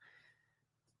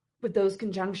 with those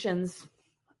conjunctions,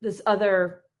 this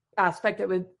other aspect that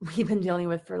we've been dealing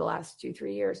with for the last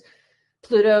 2-3 years,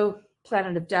 Pluto,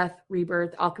 planet of death,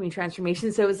 rebirth, alchemy,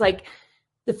 transformation. So it was like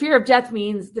the fear of death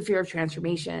means the fear of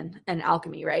transformation and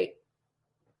alchemy, right?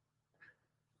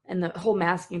 And the whole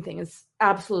masking thing is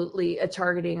absolutely a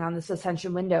targeting on this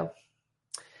ascension window.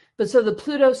 But so the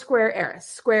Pluto square Eris.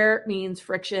 Square means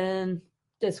friction,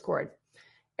 discord.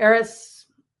 Eris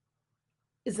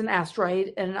is an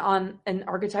asteroid, and on an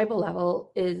archetypal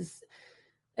level is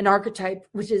an archetype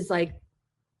which is like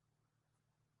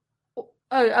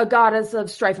a goddess of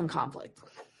strife and conflict.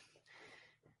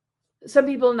 Some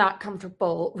people are not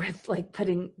comfortable with like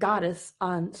putting goddess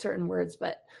on certain words,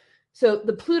 but so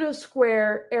the Pluto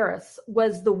square Eris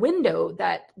was the window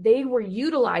that they were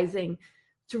utilizing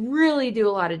to really do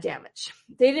a lot of damage.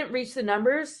 They didn't reach the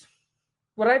numbers,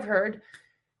 what I've heard,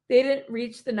 they didn't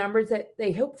reach the numbers that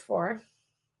they hoped for.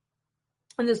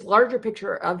 And this larger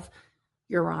picture of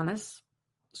Uranus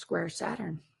square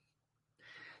Saturn.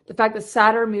 The fact that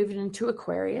Saturn moved into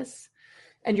Aquarius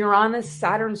and Uranus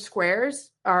Saturn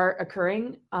squares are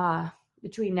occurring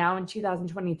between now and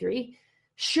 2023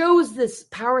 shows this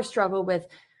power struggle with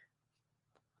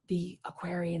the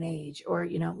Aquarian age or,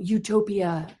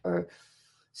 utopia. Or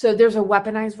so there's a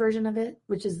weaponized version of it,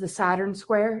 which is the Saturn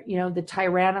square, the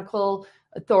tyrannical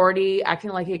authority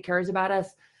acting like it cares about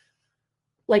us,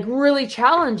 like really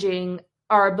challenging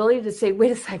our ability to say,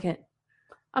 wait a second,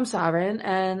 I'm sovereign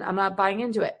and I'm not buying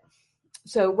into it.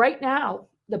 So right now,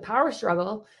 the power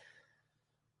struggle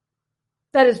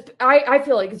that is, I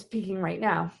feel like it's peaking right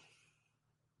now.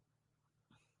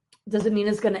 Doesn't mean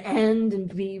it's going to end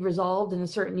and be resolved in a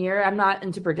certain year. I'm not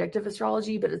into predictive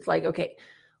astrology, but it's like, okay,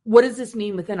 what does this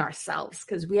mean within ourselves?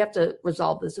 Because we have to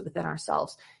resolve this within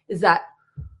ourselves. Is that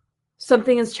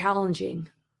something is challenging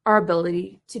our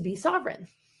ability to be sovereign?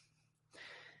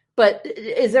 But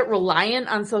is it reliant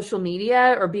on social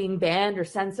media or being banned or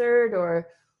censored or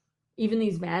even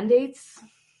these mandates?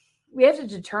 We have to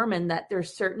determine that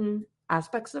there's certain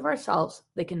aspects of ourselves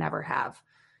they can never have.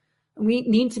 We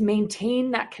need to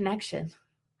maintain that connection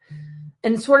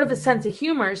and sort of a sense of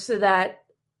humor so that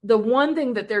the one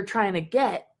thing that they're trying to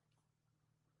get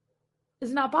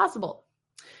is not possible.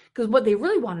 Because what they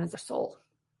really want is our soul.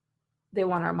 They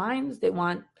want our minds. They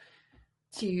want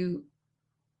to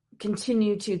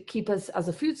continue to keep us as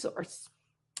a food source.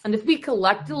 And if we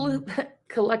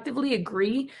collectively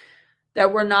agree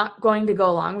that we're not going to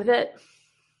go along with it,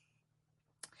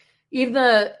 even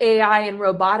the AI and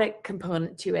robotic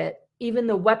component to it, even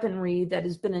the weaponry that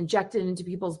has been injected into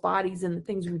people's bodies and the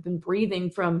things we've been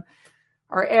breathing from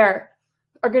our air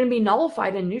are going to be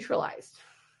nullified and neutralized,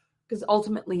 because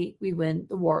ultimately we win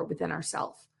the war within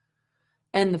ourselves.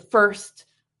 And the first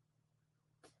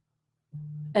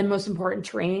and most important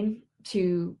terrain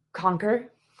to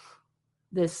conquer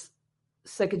this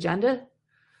sick agenda,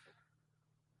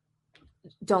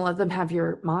 don't let them have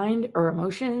your mind or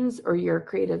emotions or your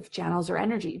creative channels or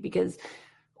energy, because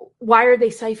why are they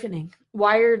siphoning?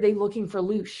 Why are they looking for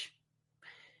loosh?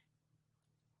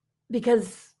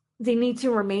 Because they need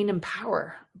to remain in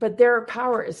power, but their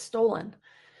power is stolen.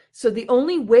 So the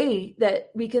only way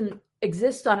that we can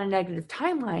exist on a negative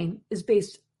timeline is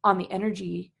based on the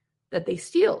energy that they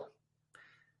steal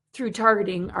through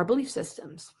targeting our belief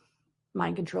systems,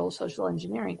 mind control, social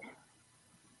engineering.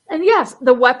 And yes,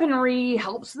 the weaponry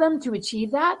helps them to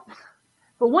achieve that.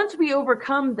 But once we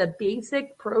overcome the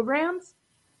basic programs,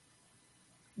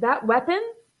 that weapon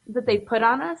that they put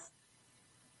on us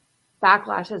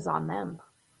backlashes on them.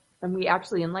 And we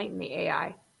actually enlighten the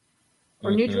AI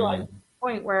or neutralize the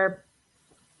point where,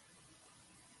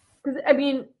 because I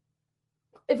mean,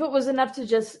 if it was enough to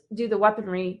just do the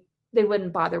weaponry, they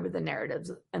wouldn't bother with the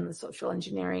narratives and the social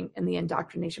engineering and the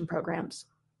indoctrination programs.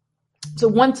 So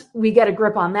once we get a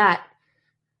grip on that,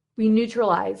 we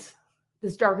neutralize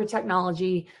this darker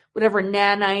technology, whatever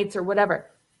nanites or whatever.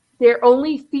 They're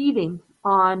only feeding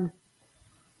on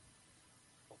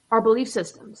our belief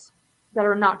systems that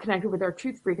are not connected with our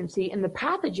truth frequency, and the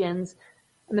pathogens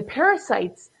and the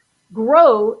parasites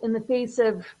grow in the face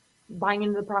of buying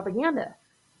into the propaganda.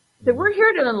 So we're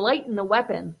here to enlighten the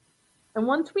weapon. And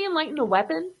once we enlighten the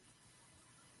weapon,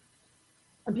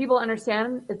 and people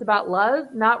understand it's about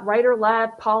love, not right or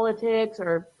left, politics,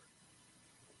 or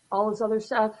all this other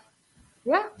stuff,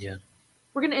 yeah.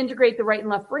 We're going to integrate the right and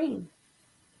left brain.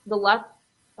 The left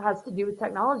has to do with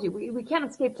technology. We can't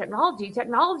escape technology.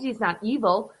 Technology is not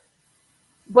evil,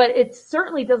 but it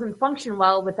certainly doesn't function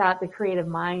well without the creative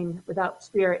mind, without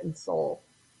spirit and soul.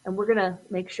 And we're going to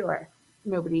make sure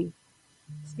nobody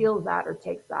steals that or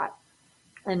takes that.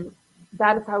 And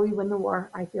that is how we win the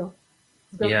war, I feel.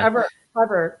 Don't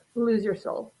ever lose your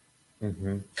soul.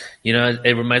 Mm-hmm. You know,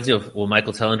 it reminds me of what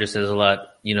Michael Tellinger says a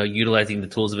lot, you know, utilizing the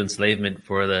tools of enslavement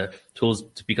for the tools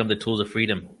to become the tools of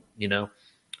freedom, you know,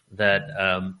 that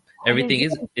everything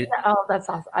that's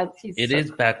awesome. It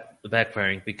is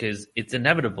backfiring because it's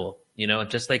inevitable, you know,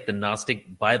 just like the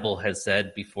Gnostic Bible has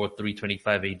said before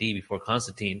 325 AD, before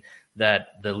Constantine,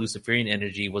 that the Luciferian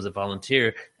energy was a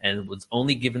volunteer and was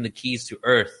only given the keys to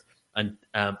Earth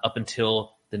up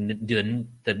until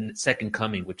the second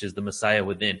coming, which is the Messiah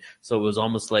within. So it was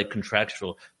almost like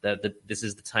contractual that this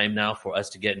is the time now for us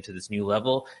to get into this new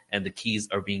level, and the keys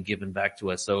are being given back to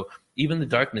us. So even the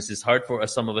darkness is hard for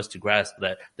some of us to grasp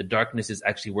that the darkness is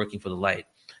actually working for the light.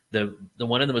 The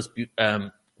one of the most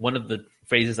one of the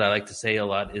phrases I like to say a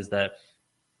lot is that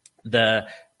the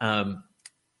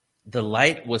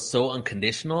light was so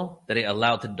unconditional that it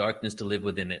allowed the darkness to live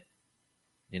within it.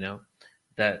 You know,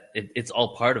 that it's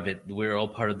all part of it. We're all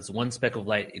part of this one speck of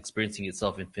light experiencing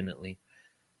itself infinitely.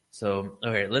 So,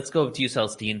 all right, let's go to you,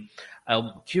 Celestine.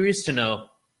 I'm curious to know,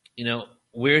 you know,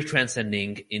 we're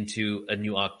transcending into a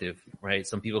new octave, right?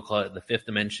 Some people call it the fifth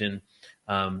dimension.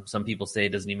 Some people say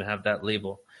it doesn't even have that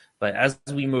label. But as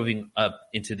we're moving up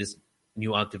into this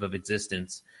new octave of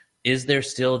existence, is there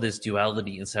still this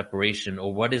duality and separation,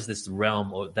 or what is this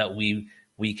realm that we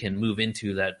can move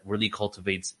into that really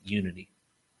cultivates unity?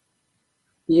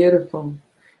 Beautiful.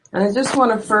 And I just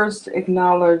want to first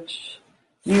acknowledge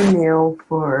you, Neil,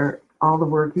 for all the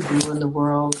work you do in the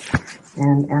world.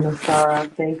 And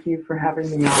Anasara, thank you for having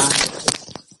me on.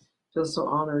 I feel so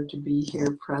honored to be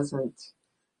here present.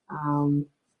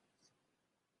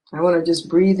 I want to just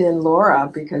breathe in Laura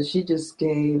because she just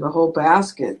gave a whole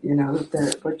basket, you know,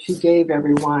 what you gave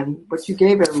everyone,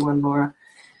 Laura.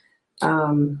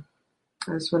 I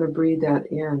just want to breathe that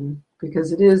in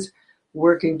because it is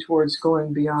working towards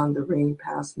going beyond the ring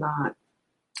past not.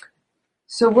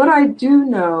 So what I do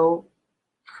know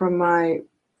from my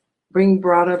being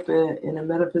brought up in a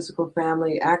metaphysical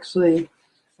family, actually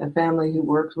a family who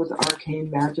worked with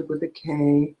arcane magic with a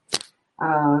K,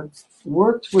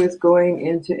 worked with going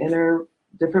into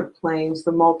different planes.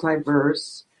 The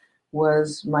multiverse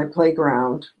was my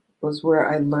playground, was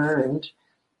where I learned.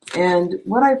 And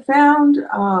what I found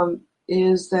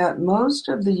is that most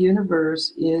of the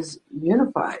universe is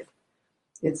unified.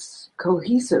 It's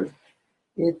cohesive.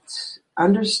 It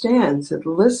understands. It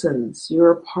listens.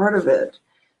 You're a part of it.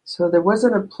 So there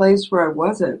wasn't a place where I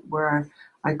wasn't, where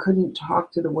I couldn't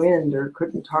talk to the wind or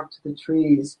couldn't talk to the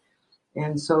trees.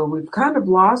 And so we've kind of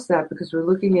lost that because we're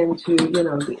looking into, you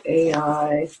know, the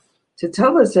AI to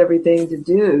tell us everything to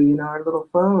do, you know, our little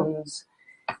phones.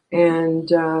 And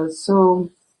so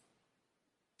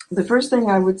the first thing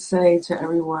I would say to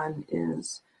everyone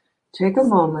is take a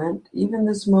moment, even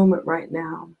this moment right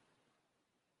now,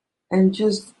 and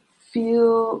just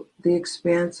feel the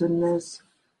expansiveness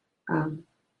of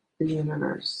the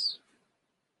universe.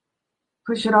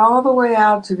 Push it all the way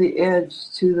out to the edge,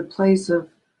 to the place of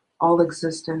all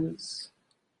existence,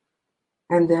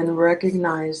 and then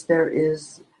recognize there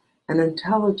is an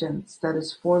intelligence that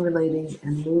is formulating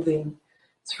and moving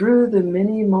through the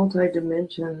many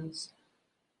multi-dimensions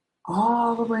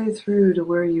all the way through to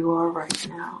where you are right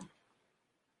now.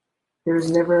 There's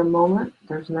never a moment,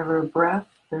 there's never a breath,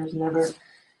 there's never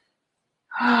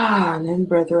an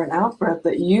in-breath or an out-breath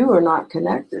that you are not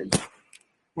connected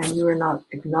and you are not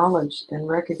acknowledged and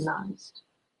recognized.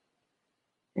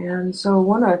 And so I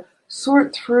want to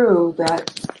sort through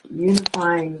that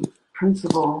unifying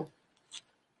principle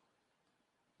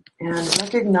and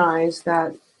recognize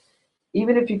that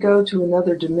even if you go to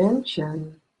another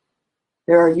dimension,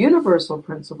 there are universal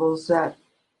principles that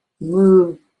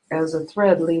move as a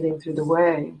thread leading through the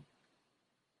way.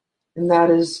 And that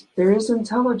is, there is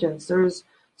intelligence. There is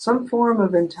some form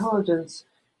of intelligence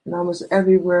in almost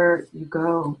everywhere you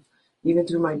go. Even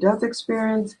through my death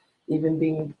experience, even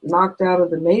being knocked out of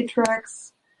the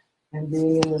matrix, and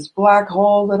being in this black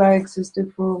hole that I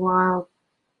existed for a while.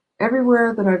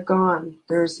 everywhere that I've gone,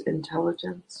 there's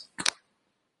intelligence.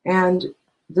 And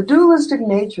the dualistic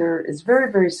nature is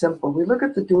very, very simple. We look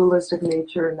at the dualistic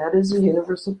nature, and that is a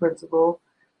universal principle.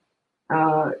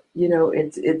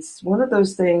 It's one of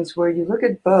those things where you look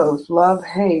at both, love,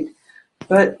 hate,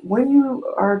 but when you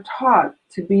are taught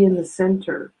to be in the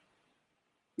center,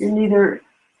 you're neither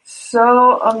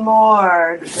so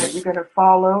amored that you're going to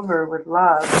fall over with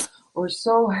love, or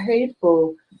so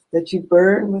hateful that you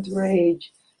burn with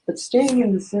rage, but staying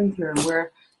in the center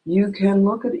where you can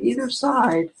look at either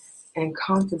side and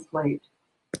contemplate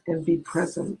and be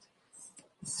present.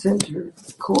 Center,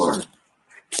 core.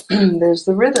 There's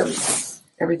the rhythm.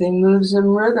 Everything moves in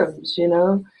rhythms,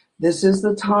 This is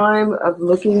the time of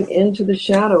looking into the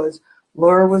shadow. As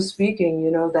Laura was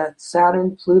speaking, that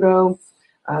Saturn, Pluto,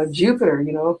 Jupiter,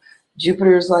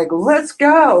 Jupiter's like, let's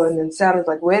go. And then Saturn's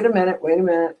like, wait a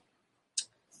minute.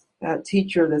 That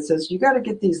teacher that says, you got to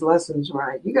get these lessons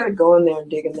right. You got to go in there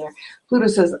and dig in there. Pluto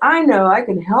says, I know, I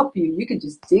can help you. You can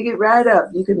just dig it right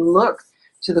up. You can look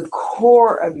to the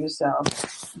core of yourself.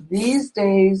 These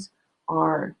days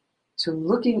are to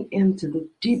looking into the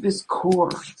deepest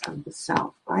core of the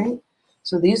self, right?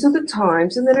 So these are the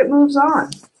times, and then it moves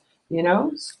on.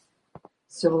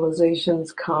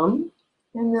 Civilizations come,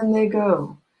 and then they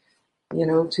go.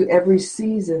 To every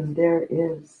season there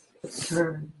is a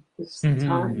turn. This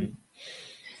time.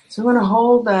 So we're going to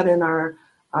hold that in our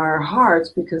hearts,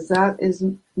 because that is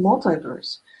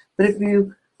multiverse. But if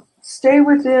you stay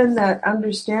within that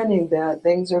understanding that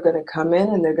things are going to come in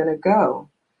and they're going to go,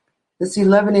 this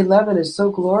 11:11 is so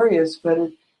glorious,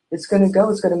 but it's going to go.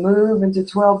 It's going to move into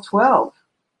 12:12,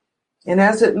 and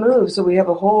as it moves, so we have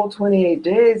a whole 28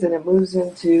 days, and it moves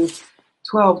into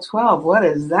 12:12. What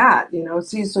is that?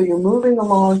 So you're moving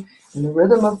along in the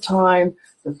rhythm of time.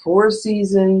 The 4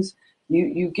 seasons,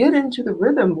 you get into the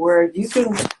rhythm where you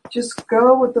can just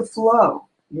go with the flow.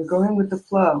 You're going with the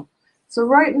flow. So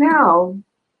right now,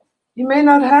 you may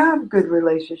not have good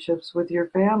relationships with your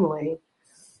family.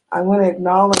 I want to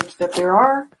acknowledge that there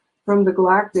are, from the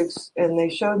Galactics, and they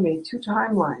showed me 2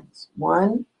 timelines.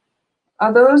 One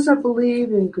are those that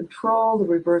believe in control, the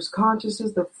reverse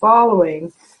consciousness, the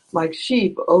following like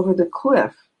sheep over the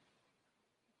cliff.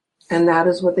 And that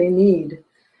is what they need.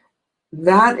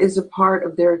 That is a part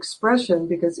of their expression,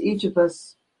 because each of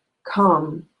us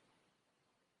come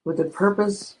with a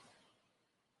purpose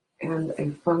and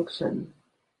a function.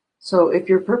 So if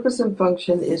your purpose and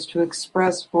function is to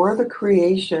express for the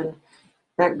creation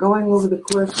that going over the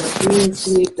cliff, that being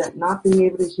asleep, that not being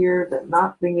able to hear, that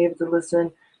not being able to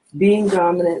listen, being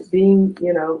dominant, being,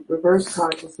 reverse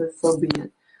consciousness, so be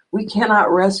it. We cannot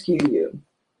rescue you.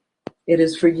 It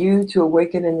is for you to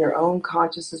awaken in your own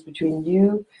consciousness between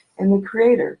you and the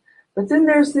Creator. But then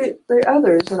there's the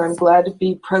others, and I'm glad to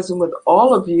be present with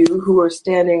all of you who are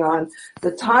standing on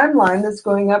the timeline that's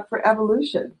going up for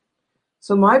evolution.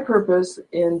 So my purpose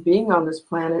in being on this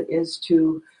planet is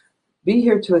to be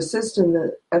here to assist in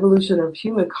the evolution of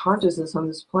human consciousness on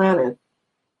this planet,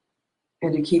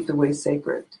 and to keep the way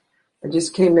sacred. I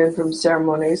just came in from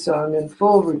ceremony, so I'm in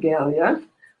full regalia.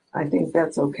 I think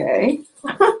that's okay.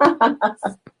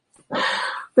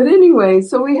 But anyway,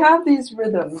 so we have these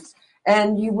rhythms,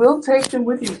 and you will take them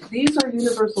with you. These are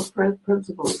universal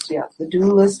principles, the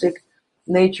dualistic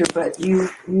nature, but you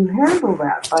handle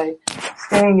that by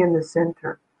staying in the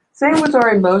center. Same with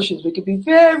our emotions. We could be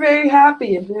very, very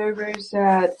happy and very, very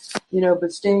sad,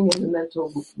 but staying in the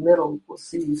mental middle will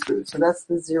see you through. So that's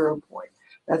the 0 point.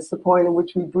 That's the point in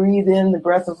which we breathe in the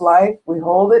breath of life, we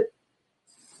hold it,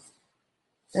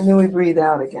 and then we breathe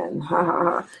out again.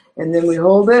 And then we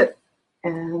hold it,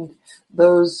 and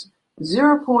those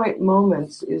 0 point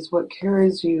moments is what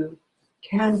can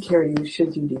carry you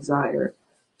should you desire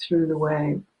through the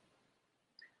way.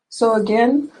 So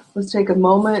again, let's take a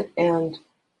moment and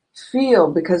feel,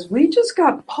 because we just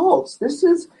got pulse. This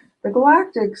is the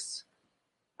Galactics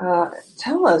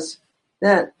tell us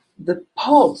that the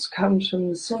pulse comes from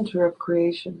the center of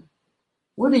creation.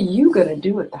 What are you going to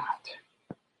do with that?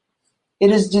 It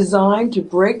is designed to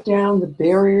break down the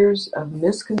barriers of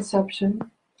misconception,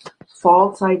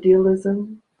 false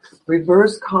idealism,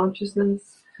 reverse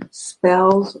consciousness,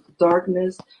 spells,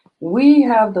 darkness. We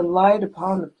have the light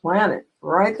upon the planet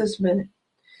right this minute.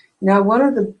 Now, one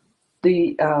of the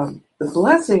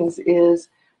blessings is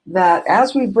that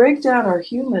as we break down our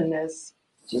humanness,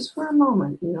 just for a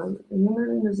moment, the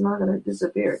human is not going to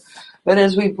disappear. But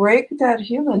as we break that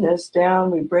humanness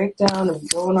down, we break down and we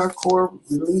go in our core,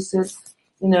 release it,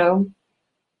 then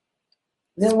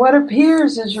what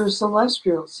appears is your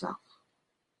celestial self.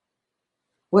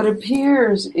 What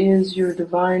appears is your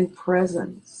divine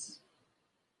presence.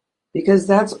 because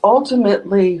that's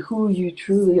ultimately who you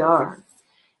truly are.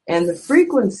 And the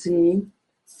frequency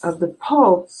of the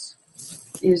pulse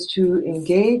is to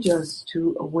engage us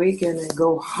to awaken and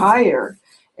go higher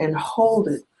and hold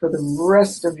it for the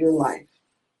rest of your life.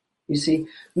 You see,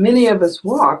 many of us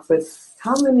walk, but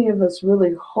how many of us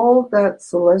really hold that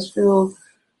celestial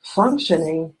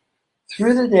functioning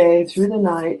through the day, through the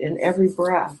night, and every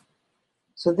breath?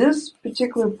 So this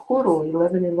particular portal,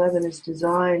 1111, is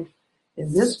designed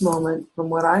in this moment, from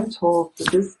what I'm told for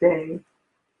this day,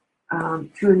 to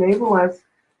enable us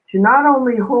to not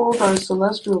only hold our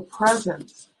celestial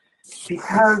presence,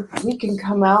 because we can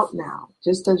come out now,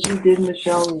 just as you did,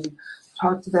 Michelle, when you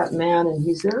talked to that man and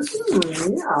he said,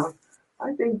 yeah,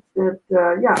 I think that,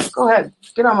 yeah, go ahead,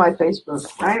 get on my Facebook,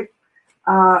 right?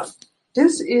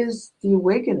 This is the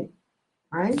awakening,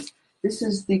 right? This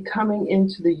is the coming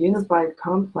into the unified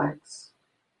complex.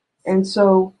 And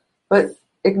so, but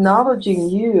acknowledging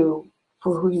you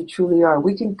for who you truly are,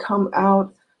 we can come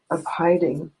out of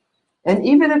hiding. And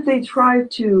even if they try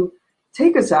to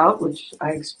take us out, which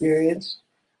I experienced,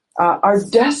 our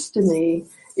destiny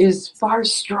is far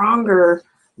stronger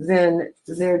than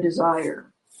their desire,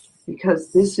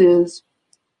 because this is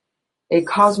a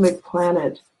cosmic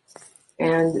planet,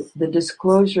 and the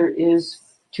disclosure is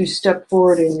to step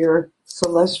forward in your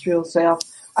celestial self.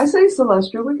 I say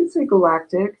celestial, we could say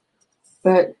galactic,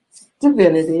 but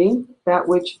divinity, that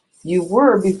which you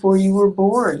were before you were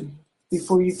born,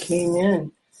 before you came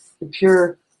in, the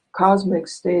pure cosmic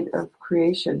state of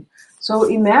creation. So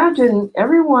imagine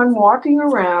everyone walking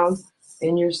around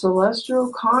in your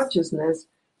celestial consciousness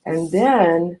and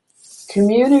then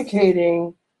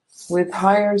communicating with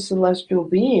higher celestial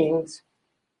beings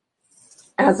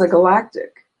as a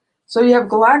galactic. So you have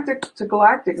galactic to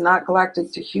galactic, not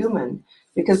galactic to human,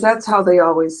 because that's how they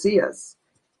always see us.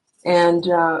 And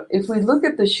if we look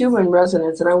at the Schumann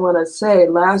resonance, and I want to say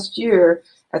last year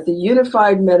at the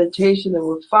Unified Meditation, there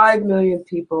were 5 million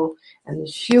people, and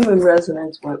the Schumann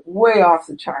resonance went way off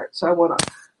the chart. So I want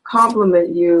to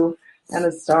compliment you and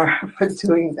Astara for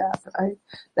doing that.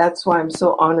 That's why I'm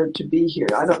so honored to be here.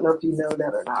 I don't know if you know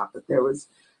that or not, but there was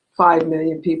 5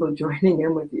 million people joining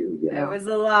in with you. You know? That was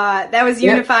a lot. That was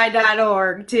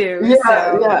unified.org too. Yeah,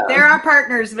 so yeah. They're our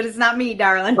partners, but it's not me,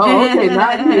 darling. Oh, okay,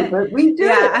 not you, but we did.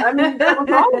 Yeah. I mean, that was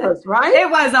all of us, right? It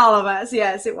was all of us.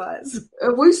 Yes, it was.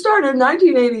 We started in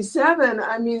 1987.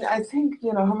 I mean, I think,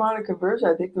 harmonic conversion,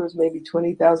 I think there was maybe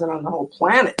 20,000 on the whole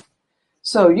planet.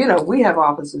 So, we have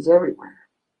offices everywhere.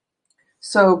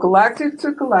 So galactic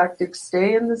to galactic,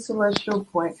 stay in the celestial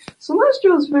point.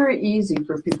 Celestial is very easy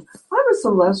for people. I'm a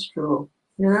celestial,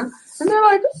 and they're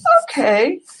like,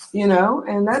 okay,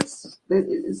 and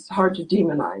it's hard to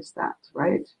demonize that,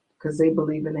 right? Because they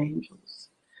believe in angels.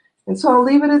 And so I'll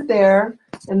leave it at there.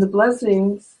 And the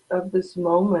blessings of this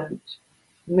moment,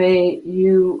 may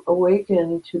you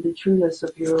awaken to the trueness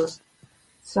of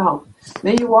yourself.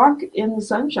 May you walk in the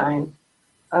sunshine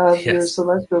of your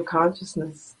celestial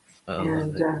consciousness.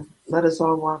 And let us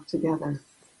all walk together.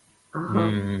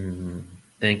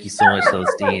 Thank you so much,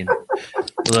 Celestine.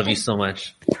 I love you so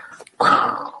much.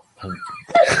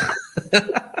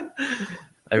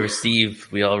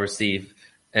 We all receive.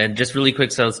 And just really quick,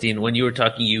 Celestine, when you were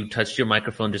talking, you touched your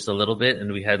microphone just a little bit,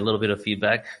 and we had a little bit of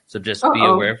feedback. So just be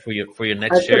aware for your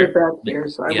next share. Put it back here,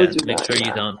 so I would do make that. sure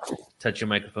you don't touch your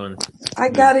microphone. I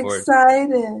got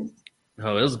excited.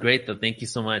 Oh, it was great though. Thank you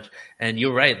so much. And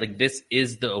you're right. Like, this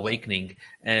is the awakening.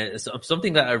 And so,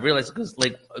 something that I realized, because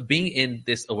like being in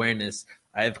this awareness,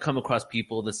 I've come across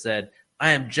people that said,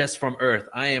 I am just from Earth.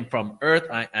 I am from Earth.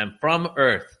 I am from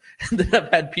Earth. And then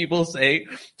I've had people say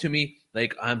to me,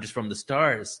 like, I'm just from the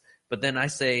stars. But then I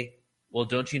say, well,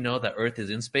 don't you know that Earth is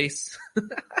in space?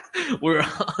 We're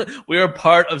a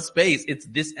part of space. It's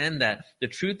this and that. The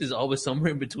truth is always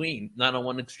somewhere in between, not on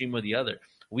one extreme or the other.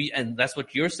 And that's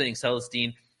what you're saying,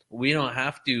 Celestine. We don't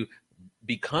have to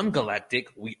become galactic.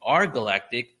 We are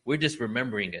galactic. We're just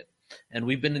remembering it. And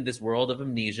we've been in this world of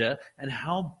amnesia. And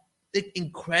how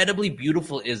incredibly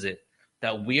beautiful is it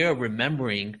that we are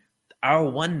remembering our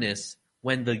oneness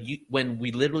when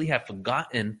we literally have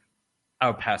forgotten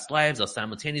our past lives, our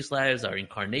simultaneous lives, our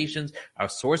incarnations, our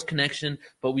source connection,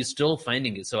 but we're still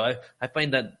finding it. So I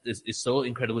find that is so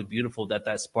incredibly beautiful,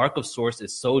 that spark of source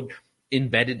is so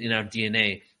embedded in our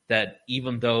DNA that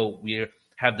even though we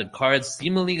have the cards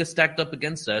seemingly stacked up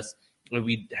against us, when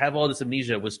we have all this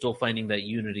amnesia, we're still finding that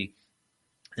unity.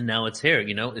 And now it's here,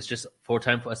 it's just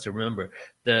time for us to remember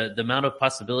the amount of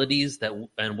possibilities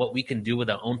and what we can do with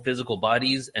our own physical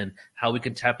bodies and how we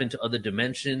can tap into other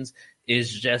dimensions is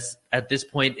just, at this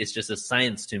point, it's just a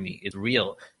science to me. It's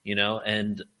real,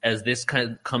 and as this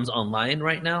kind of comes online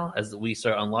right now, as we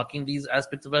start unlocking these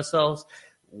aspects of ourselves,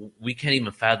 we can't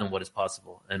even fathom what is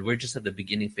possible. And we're just at the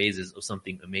beginning phases of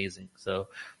something amazing. So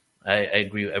I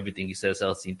agree with everything you said,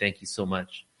 Celestine. Thank you so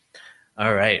much.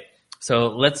 All right. So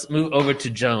let's move over to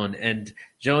Joan. And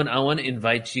Joan, I want to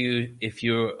invite you, if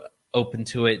you're open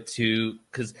to it,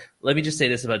 because let me just say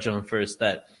this about Joan first,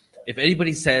 that if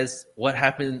anybody says, what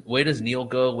happened, where does Neil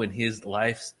go when his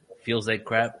life feels like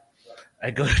crap?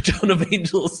 I go to Joan of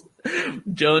Angels.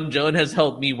 Joan has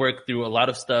helped me work through a lot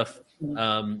of stuff,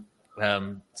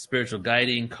 spiritual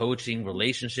guiding, coaching,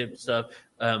 relationship stuff,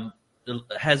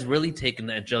 has really taken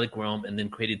the angelic realm and then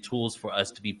created tools for us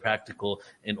to be practical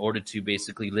in order to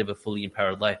basically live a fully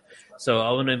empowered life. So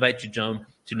I want to invite you, Joan,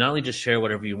 to not only just share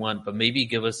whatever you want, but maybe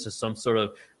give us some sort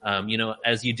of,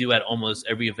 as you do at almost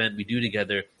every event we do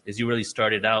together, is you really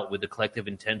started out with a collective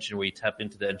intention where you tap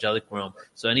into the angelic realm.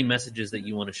 So any messages that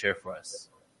you want to share for us?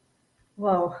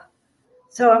 Whoa.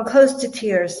 So I'm close to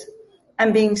tears.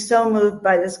 I'm being so moved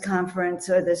by this conference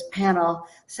or this panel.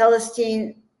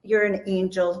 Celestine, you're an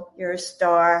angel, you're a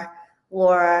star.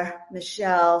 Laura,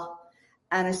 Michelle,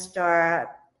 Anastar,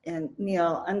 and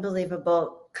Neil,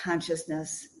 unbelievable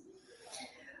consciousness.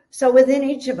 So within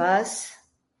each of us,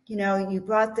 you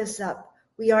brought this up.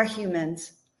 We are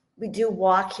humans. We do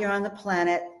walk here on the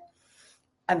planet.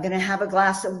 I'm going to have a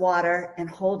glass of water and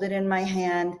hold it in my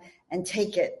hand and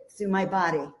take it through my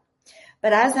body.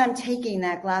 But as I'm taking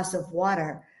that glass of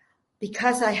water,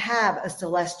 because I have a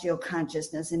celestial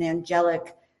consciousness, an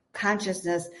angelic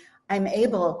consciousness, I'm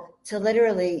able to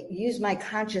literally use my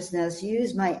consciousness,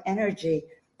 use my energy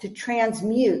to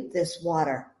transmute this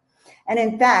water. And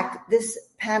in fact, this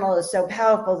panel is so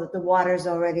powerful that the water is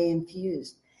already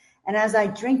infused. And as I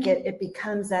drink it, it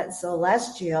becomes that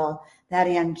celestial, that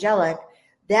angelic,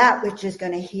 that which is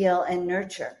going to heal and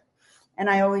nurture. And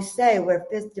I always say we're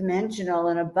fifth dimensional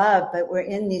and above, but we're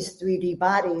in these 3D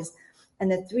bodies,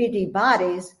 and the 3D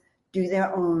bodies do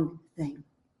their own thing.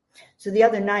 So the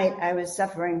other night I was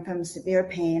suffering from severe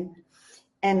pain,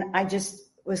 and I just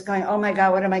was going, oh my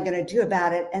God, what am I going to do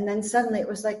about it? And then suddenly it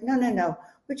was like, no,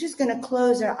 we're just going to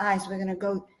close our eyes. We're going to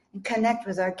go and connect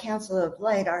with our Council of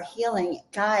Light, our healing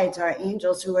guides, our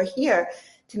angels who are here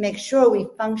to make sure we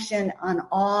function on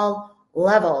all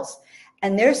levels.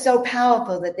 And they're so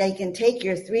powerful that they can take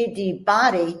your 3D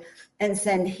body and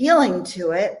send healing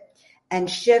to it and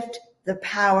shift the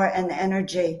power and the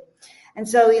energy. And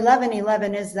so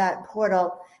 1111 is that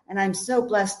portal. And I'm so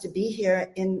blessed to be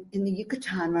here in the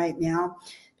Yucatan right now,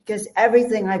 because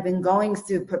everything I've been going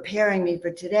through preparing me for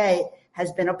today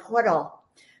has been a portal.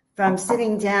 From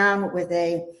sitting down with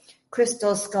a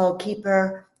crystal skull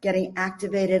keeper, getting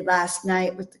activated last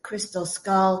night with the crystal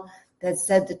skull that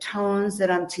said the tones that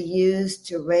I'm to use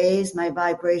to raise my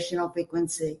vibrational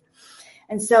frequency.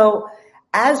 And so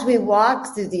as we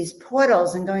walk through these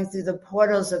portals and going through the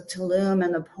portals of Tulum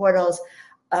and the portals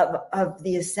of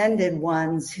the ascended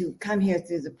ones who come here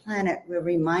through the planet, we're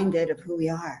reminded of who we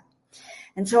are.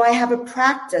 And so I have a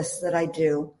practice that I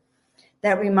do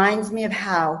that reminds me of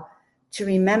how to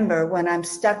remember when I'm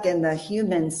stuck in the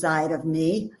human side of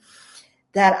me,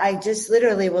 that I just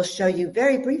literally will show you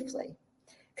very briefly,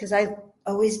 because I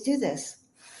always do this.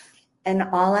 And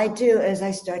all I do is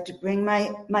I start to bring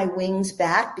my wings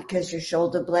back, because your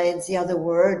shoulder blades, the other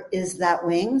word is that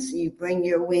wings. So you bring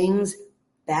your wings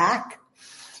back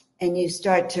and you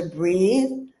start to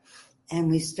breathe, and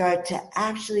we start to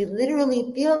actually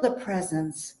literally feel the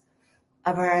presence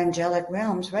of our angelic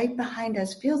realms right behind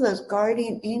us. Feel those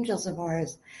guardian angels of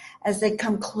ours as they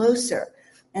come closer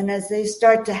and as they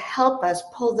start to help us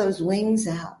pull those wings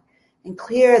out and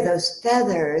clear those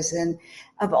feathers and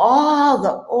of all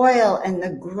the oil and the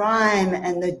grime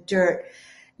and the dirt,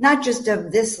 not just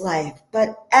of this life,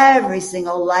 but every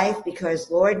single life, because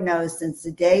Lord knows since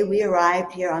the day we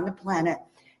arrived here on the planet,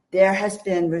 there has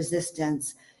been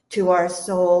resistance to our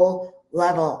soul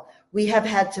level. We have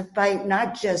had to fight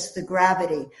not just the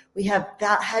gravity. We have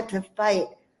had to fight,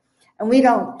 and we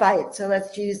don't fight, so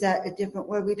let's use that a different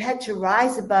word. We've had to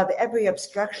rise above every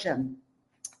obstruction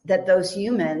that those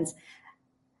humans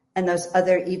and those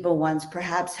other evil ones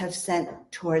perhaps have sent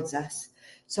towards us.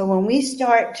 So when we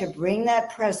start to bring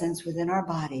that presence within our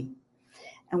body,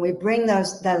 and we bring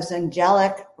those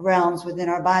angelic realms within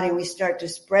our body, we start to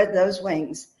spread those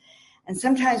wings. And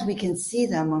sometimes we can see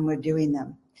them when we're doing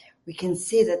them. We can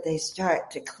see that they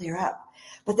start to clear up.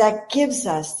 But that gives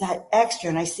us that extra,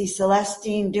 and I see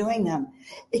Celestine doing them.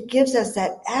 It gives us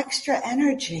that extra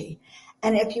energy.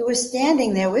 And if you were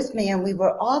standing there with me and we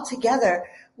were all together,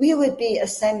 we would be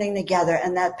ascending together,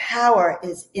 and that power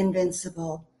is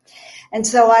invincible. And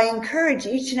so I encourage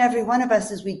each and every one of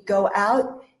us as we go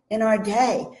out in our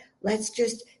day, let's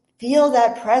just feel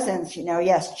that presence,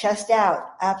 yes, chest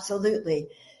out, absolutely,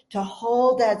 to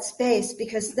hold that space,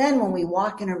 because then when we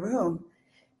walk in a room,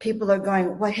 people are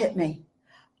going, what hit me?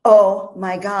 Oh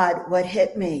my God, what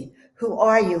hit me? Who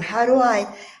are you? How do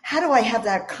I have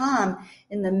that calm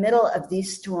in the middle of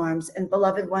these storms? And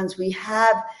beloved ones, we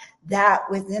have that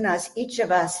within us, each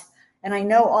of us. And I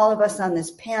know all of us on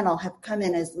this panel have come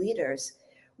in as leaders.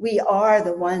 We are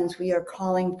the ones we are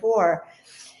calling for.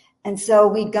 And so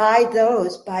we guide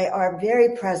those by our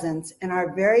very presence and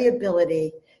our very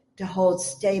ability to hold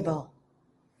stable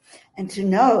and to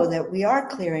know that we are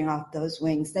clearing off those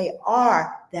wings. They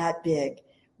are that big.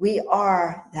 We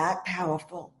are that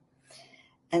powerful.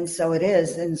 And so it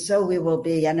is, and so we will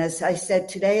be. And as I said,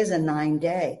 today is a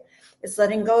 9-day. It's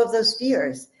letting go of those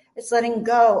fears. It's letting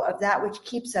go of that which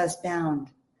keeps us bound.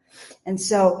 And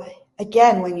so,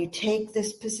 again, when you take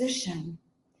this position,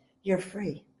 you're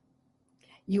free.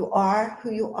 You are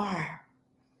who you are.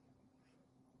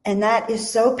 And that is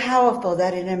so powerful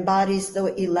that it embodies the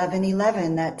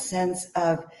 1111, that sense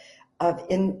of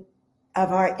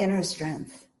our inner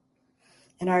strength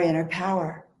and our inner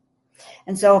power.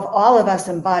 And so if all of us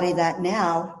embody that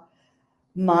now,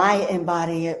 my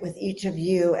embody it with each of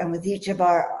you and with each of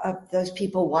those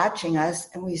people watching us,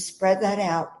 and we spread that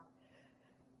out,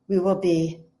 we will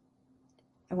be,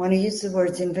 I want to use the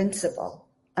words invincible,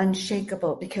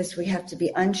 unshakable, because we have to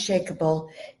be unshakable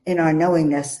in our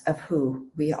knowingness of who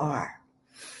we are.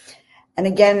 And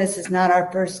again, this is not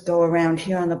our first go around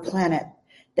here on the planet.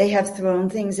 They have thrown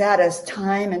things at us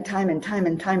time and time and time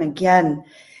and time again.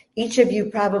 Each of you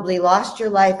probably lost your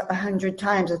life 100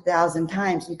 times, 1,000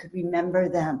 times. You could remember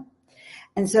them.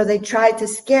 And so they tried to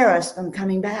scare us from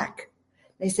coming back.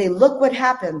 They say, look what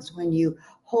happens when you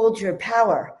hold your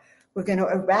power. We're going to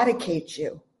eradicate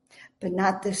you, but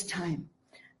not this time.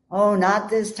 Oh, not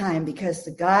this time, because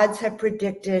the gods have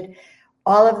predicted,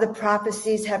 all of the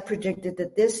prophecies have predicted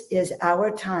that this is our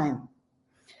time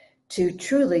to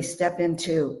truly step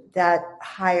into that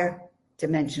higher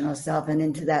dimensional self and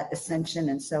into that ascension,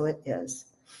 and so it is.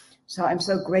 So I'm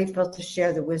so grateful to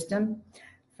share the wisdom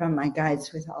from my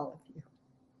guides with all of you.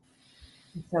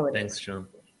 And so it Thanks, is. Joan.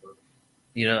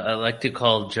 I like to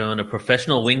call Joan a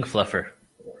professional wing fluffer.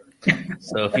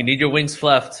 So if you need your wings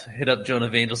fluffed, hit up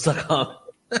joanofangels.com.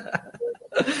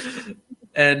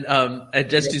 And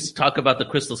just to talk about the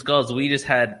crystal skulls, we just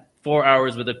had 3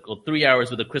 hours with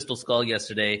a crystal skull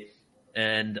yesterday,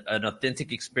 and an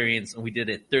authentic experience. And we did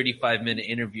a 35-minute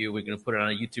interview. We're going to put it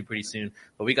on YouTube pretty soon,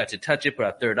 but we got to touch it, put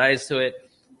our third eyes to it.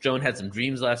 Joan had some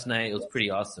dreams last night. It was pretty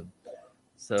awesome.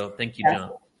 So thank you,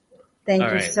 Joan. Thank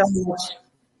you so much.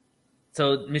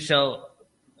 So Michelle,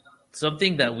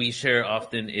 something that we share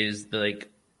often is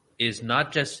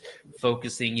not just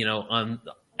focusing, on,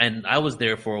 and I was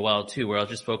there for a while too, where I was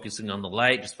just focusing on the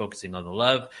light, just focusing on the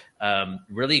love,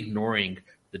 really ignoring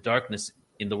the darkness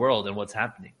in the world and what's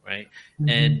happening, right? Mm-hmm.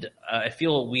 And I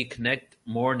feel we connect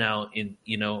more now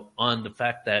on the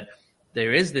fact that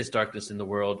there is this darkness in the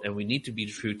world and we need to be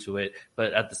true to it,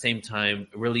 but at the same time,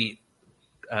 really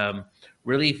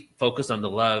focus on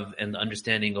the love and the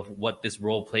understanding of what this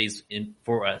role plays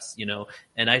for us,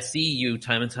 And I see you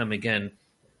time and time again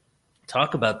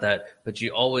talk about that, but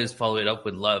you always follow it up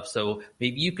with love. So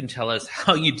maybe you can tell us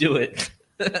how you do it.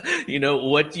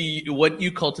 What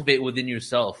you cultivate within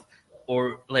yourself.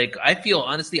 Or I feel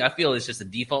it's just a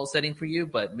default setting for you,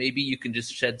 but maybe you can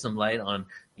just shed some light on,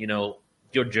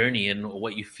 your journey and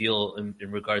what you feel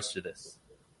in regards to this.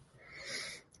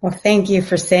 Well, thank you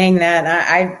for saying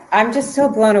that. I'm just so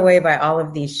blown away by all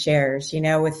of these shares,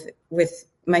 with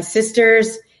my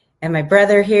sisters and my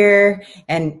brother here.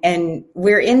 And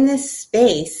we're in this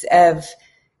space of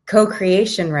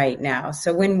co-creation right now.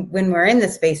 So when we're in the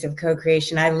space of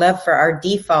co-creation, I love for our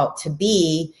default to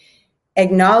be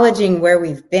acknowledging where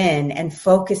we've been and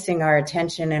focusing our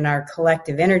attention and our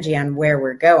collective energy on where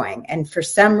we're going. And for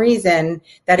some reason,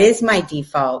 that is my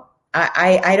default.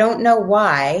 I don't know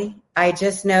why. I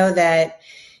just know that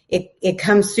it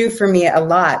comes through for me a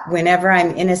lot whenever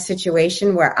I'm in a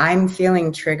situation where I'm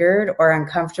feeling triggered or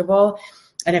uncomfortable.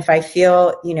 And if I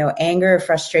feel, anger or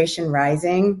frustration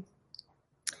rising,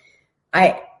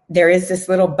 there is this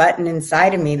little button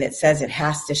inside of me that says it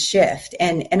has to shift.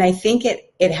 And I think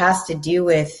it has to do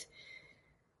with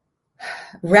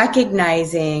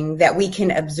recognizing that we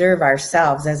can observe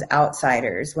ourselves as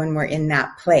outsiders when we're in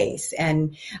that place.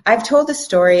 And I've told a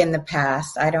story in the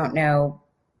past. I don't know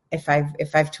if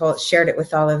I've shared it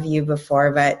with all of you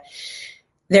before, but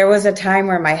there was a time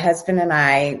where my husband and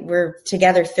I were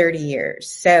together 30 years.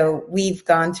 So we've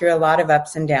gone through a lot of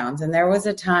ups and downs. And there was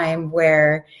a time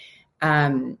where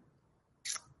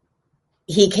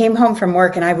he came home from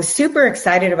work, and I was super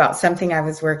excited about something I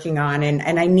was working on,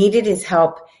 and I needed his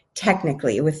help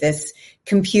technically with this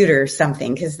computer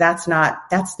something, because that's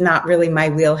not really my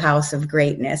wheelhouse of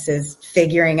greatness, is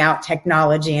figuring out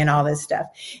technology and all this stuff.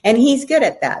 And he's good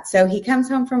at that. So he comes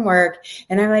home from work,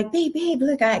 and I'm like, babe,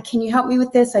 look, can you help me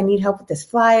with this? I need help with this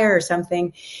flyer or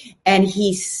something. And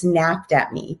he snapped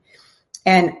at me.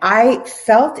 And I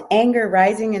felt anger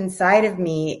rising inside of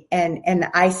me. And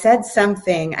I said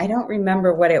something, I don't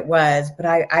remember what it was, but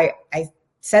I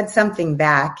said something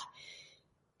back.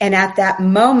 And at that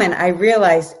moment, I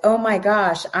realized, oh my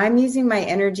gosh, I'm using my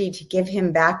energy to give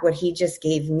him back what he just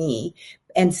gave me.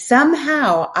 And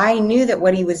somehow I knew that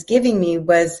what he was giving me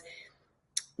was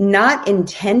not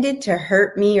intended to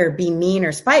hurt me or be mean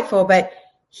or spiteful, but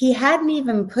he hadn't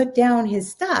even put down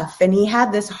his stuff, and he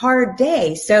had this hard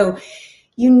day. So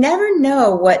you never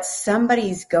know what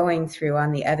somebody's going through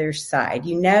on the other side.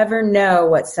 You never know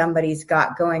what somebody's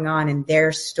got going on in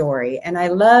their story. And I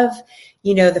love,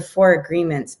 the 4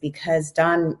 agreements, because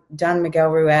Don Miguel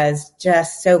Ruiz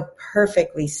just so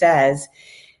perfectly says,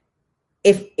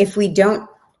 if we don't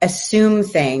assume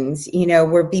things,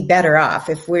 we'll be better off.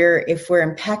 If we're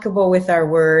impeccable with our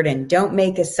word and don't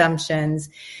make assumptions,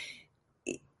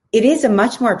 it is a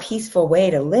much more peaceful way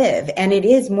to live. And it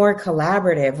is more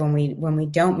collaborative when we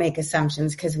don't make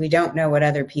assumptions, because we don't know what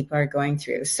other people are going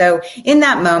through. So in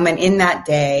that moment, in that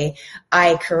day,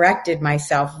 I corrected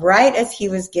myself right as he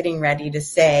was getting ready to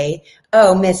say,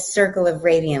 oh, Miss Circle of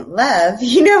Radiant Love,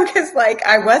 because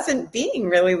I wasn't being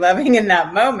really loving in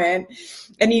that moment.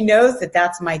 And he knows that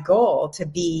that's my goal, to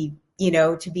be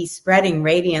spreading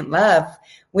radiant love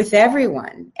with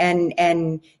everyone,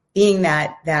 and being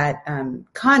that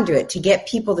conduit to get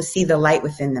people to see the light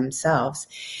within themselves.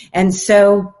 And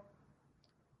so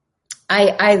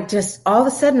I just, all of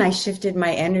a sudden I shifted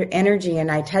my energy, and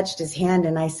I touched his hand,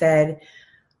 and I said,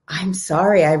 I'm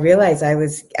sorry. I realized I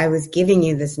was giving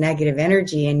you this negative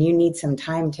energy, and you need some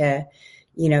time to,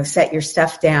 set your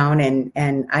stuff down.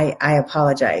 And I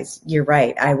apologize. You're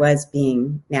right. I was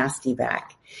being nasty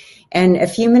back. And a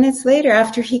few minutes later,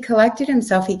 after he collected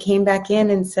himself, he came back in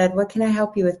and said, what can I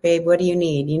help you with, babe? What do you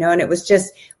need? And it was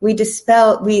just,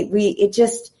 it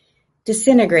just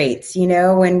disintegrates,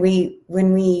 when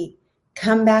we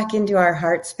come back into our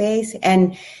heart space.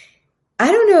 And I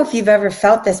don't know if you've ever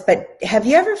felt this, but have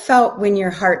you ever felt when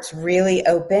your heart's really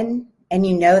open? And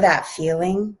that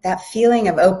feeling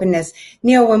of openness.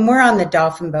 Neil, when we're on the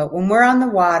dolphin boat, when we're on the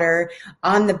water,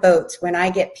 on the boats, when I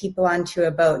get people onto a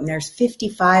boat and there's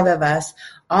 55 of us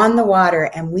on the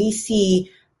water, and we see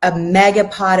a mega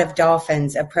pod of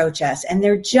dolphins approach us, and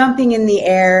they're jumping in the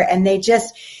air, and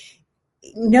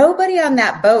nobody on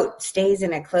that boat stays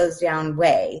in a closed down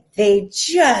way. They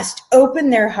just open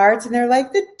their hearts, and they're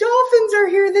like, the dolphins are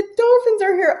here. The dolphins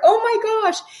are here. Oh my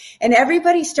gosh. And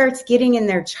everybody starts getting in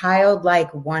their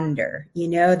childlike wonder,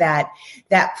 that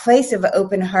place of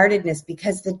open heartedness,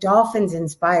 because the dolphins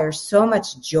inspire so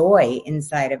much joy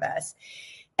inside of us.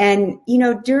 And,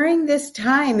 during this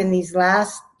time, in these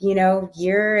last,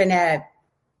 year and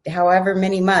however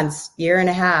many months, year and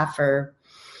a half or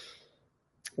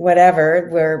whatever,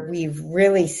 where we've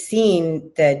really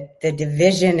seen the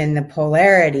division and the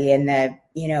polarity and the,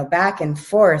 back and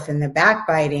forth and the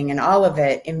backbiting and all of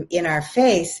it in our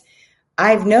face,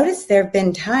 I've noticed there have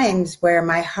been times where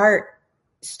my heart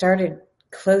started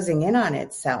closing in on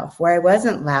itself, where I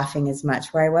wasn't laughing as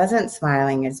much, where I wasn't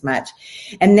smiling as much.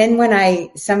 And then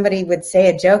when somebody would say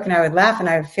a joke and I would laugh, and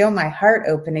I would feel my heart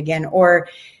open again. Or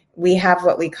we have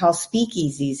what we call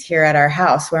speakeasies here at our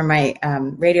house, where my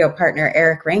radio partner,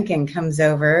 Eric Rankin, comes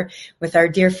over with our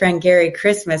dear friend, Gary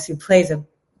Christmas, who plays a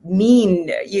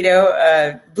mean,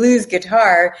 blues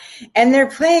guitar, and they're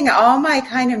playing all my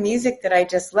kind of music that I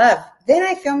just love. Then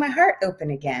I feel my heart open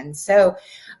again. So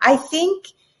I think,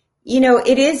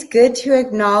 it is good to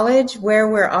acknowledge where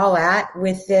we're all at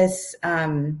with this,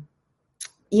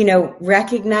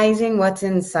 recognizing what's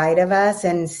inside of us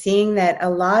and seeing that a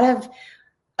lot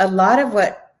of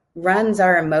what runs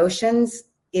our emotions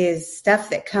is stuff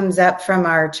that comes up from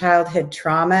our childhood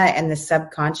trauma and the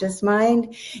subconscious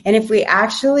mind. And if we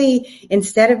actually,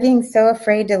 instead of being so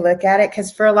afraid to look at it,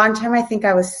 because for a long time I think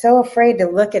I was so afraid to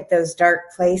look at those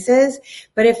dark places,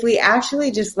 but if we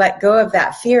actually just let go of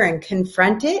that fear and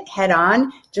confront it head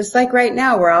on, just like right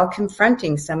now, we're all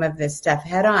confronting some of this stuff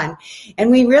head on,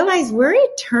 and we realize we're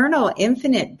eternal,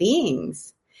 infinite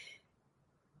beings,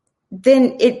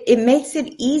 then it makes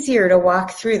it easier to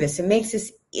walk through this. It makes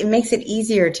it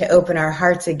easier to open our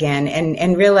hearts again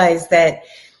and realize that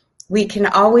we can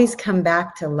always come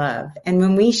back to love. And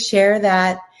when we share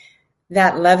that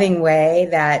loving way,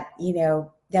 that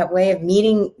way of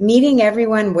meeting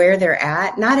everyone where they're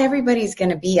at, not everybody's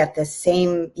going to be at the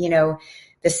same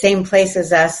place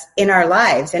as us in our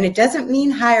lives. And it doesn't mean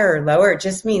higher or lower. It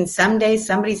just means some days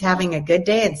somebody's having a good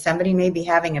day and somebody may be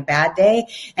having a bad day.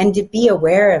 And to be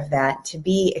aware of that, to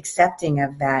be accepting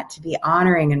of that, to be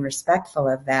honoring and respectful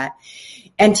of that.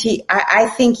 And I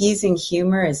think using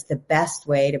humor is the best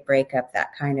way to break up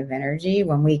that kind of energy,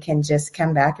 when we can just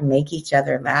come back and make each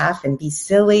other laugh and be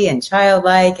silly and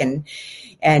childlike and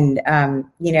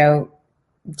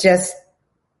just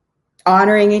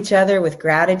honoring each other with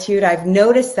gratitude. I've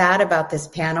noticed that about this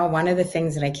panel. One of the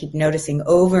things that I keep noticing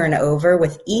over and over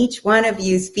with each one of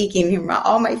you speaking,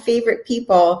 all my favorite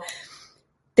people,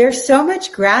 there's so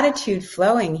much gratitude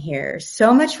flowing here,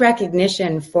 so much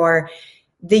recognition for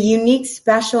the unique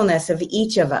specialness of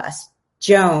each of us,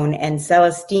 Joan and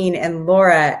Celestine and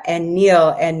Laura and Neil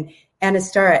and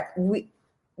Anastara.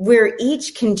 We're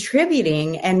each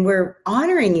contributing and we're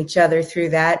honoring each other through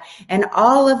that. And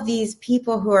all of these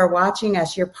people who are watching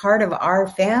us, you're part of our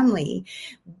family.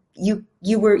 You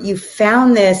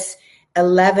found this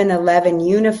 1111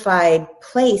 unified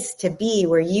place to be,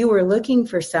 where you were looking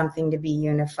for something to be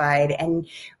unified, and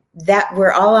that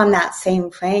we're all on that same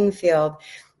playing field.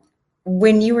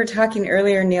 When you were talking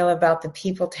earlier, Neil, about the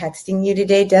people texting you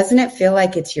today, doesn't it feel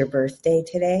like it's your birthday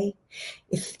today?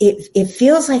 It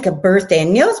feels like a birthday,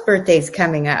 and Neil's birthday is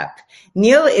coming up.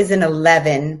 Neil is an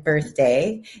 11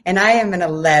 birthday, and I am an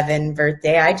 11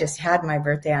 birthday. I just had my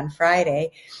birthday on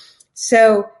Friday.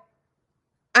 So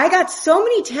I got so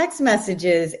many text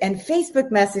messages and Facebook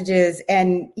messages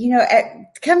and,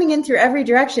 coming in through every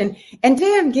direction. And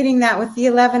today I'm getting that with the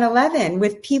 1111,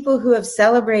 with people who have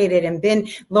celebrated and been.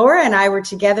 Laura and I were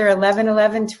together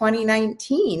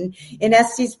 11/11/2019 in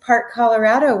Estes Park,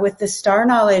 Colorado, with the Star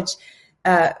Knowledge,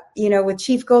 with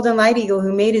Chief Golden Light Eagle,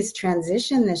 who made his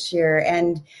transition this year.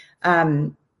 And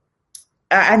I'm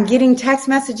getting text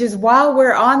messages while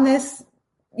we're on this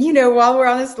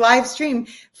live stream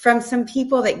from some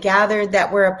people that gathered,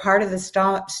 that were a part of the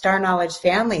Star Knowledge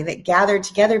family, that gathered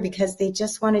together because they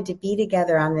just wanted to be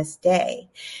together on this day.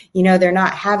 They're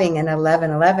not having an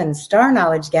 11/11 Star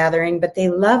Knowledge gathering, but they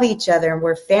love each other and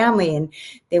we're family, and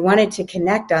they wanted to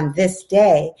connect on this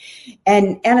day.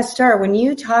 And Anna Star, when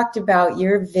you talked about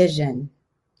your vision,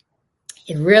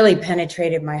 it really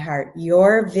penetrated my heart.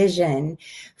 Your vision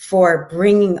for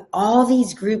bringing all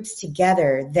these groups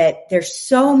together, that there's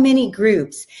so many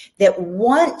groups that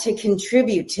want to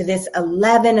contribute to this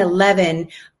 11/11.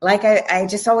 Like I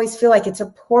just always feel like it's a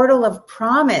portal of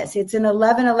promise. It's an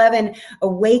 11/11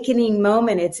 awakening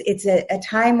moment. It's a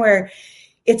time where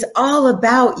it's all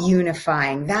about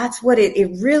unifying. That's what it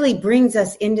really brings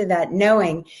us into, that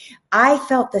knowing. I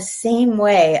felt the same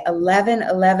way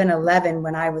 11/11/11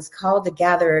 when I was called to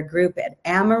gather a group at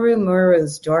Amaru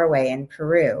Muru's doorway in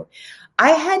Peru.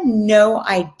 I had no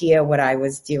idea what I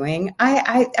was doing.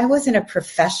 I wasn't a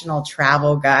professional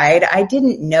travel guide. I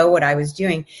didn't know what I was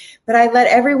doing, but I let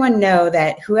everyone know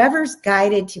that whoever's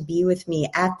guided to be with me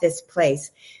at this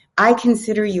place, I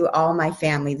consider you all my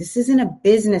family. This isn't a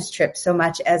business trip so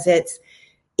much as it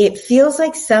feels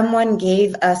like someone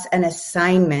gave us an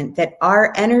assignment, that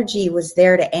our energy was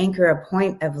there to anchor a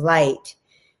point of light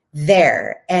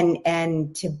there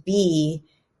and to be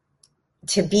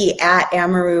at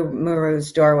Amaru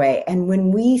Muru's doorway. And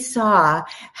when we saw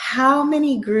how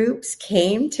many groups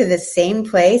came to the same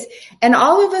place, and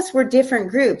all of us were different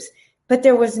groups, but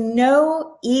there was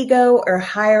no ego or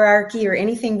hierarchy or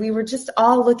anything. We were just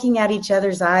all looking at each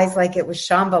other's eyes like it was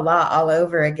Shambhala all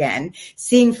over again,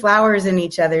 seeing flowers in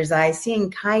each other's eyes, seeing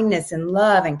kindness and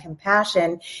love and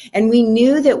compassion. And we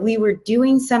knew that we were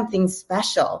doing something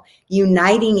special,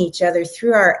 uniting each other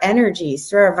through our energies,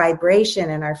 through our vibration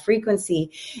and our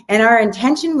frequency. And our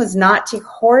intention was not to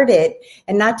hoard it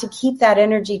and not to keep that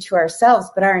energy to ourselves,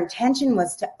 but our intention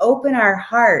was to open our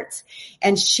hearts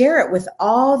and share it with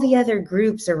all the other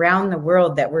groups around the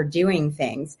world that were doing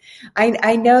things.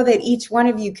 I know that each one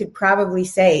of you could probably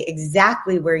say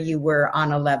exactly where you were on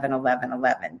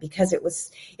 11/11/11 because it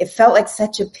felt like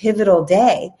such a pivotal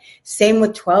day. Same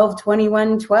with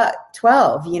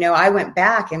 12/21/12. I went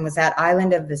back and was at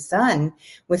Island of the Sun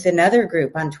with another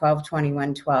group on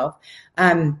 12/21/12.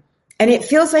 And it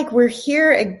feels like we're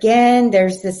here again.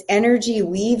 There's this energy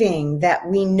weaving that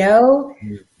we know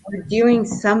we're doing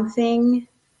something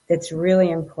that's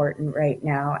really important right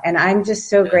now. And I'm just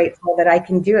so grateful that I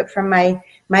can do it from my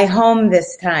home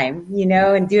this time,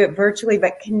 and do it virtually,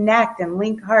 but connect and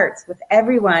link hearts with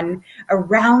everyone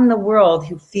around the world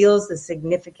who feels the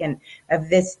significance of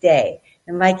this day.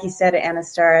 And like you said,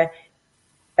 Anastara,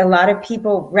 a lot of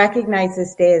people recognize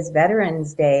this day as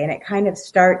Veterans Day, and it kind of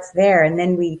starts there. And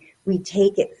then we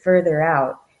take it further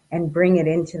out and bring it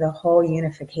into the whole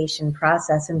unification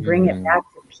process and bring it back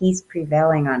to peace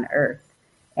prevailing on earth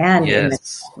and in the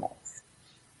cosmos.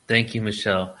 Thank you,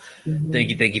 Michelle.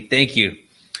 Thank you.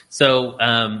 So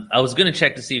I was going to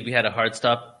check to see if we had a hard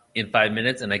stop in 5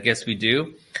 minutes, and I guess we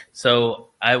do. So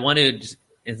I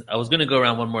was going to go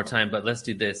around one more time, but let's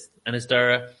do this.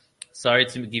 Anastara, sorry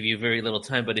to give you very little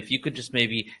time, but if you could just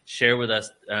maybe share with us,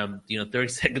 30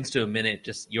 seconds to a minute,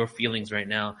 just your feelings right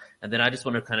now. And then I just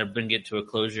want to kind of bring it to a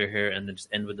closure here and then just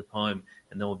end with the poem.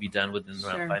 And then we'll be done within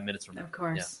around 5 minutes from now. Of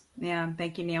course. Yeah.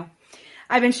 Thank you, Neil.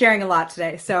 I've been sharing a lot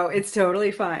today, so it's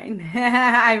totally fine.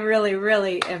 I really,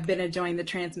 really have been enjoying the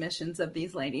transmissions of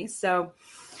these ladies. So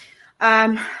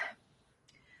my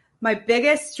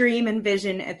biggest dream and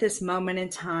vision at this moment in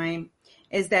time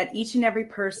is that each and every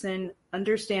person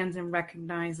understands and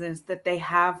recognizes that they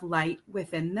have light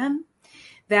within them,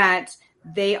 that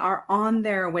they are on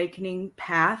their awakening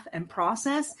path and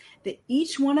process, that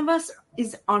each one of us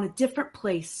is on a different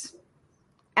place,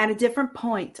 at a different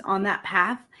point on that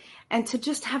path, and to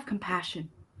just have compassion.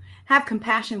 Have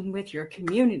compassion with your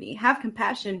community. Have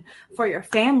compassion for your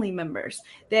family members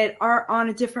that are on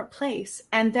a different place,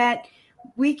 and that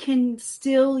we can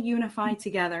still unify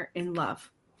together in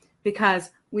love,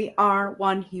 because we are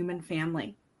one human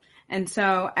family. And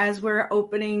so as we're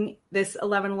opening this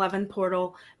 11/11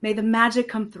 portal, may the magic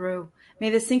come through.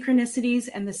 May the synchronicities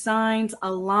and the signs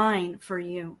align for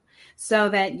you so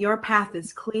that your path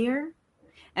is clear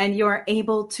and you're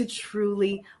able to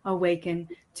truly awaken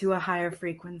to a higher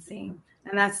frequency.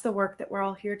 And that's the work that we're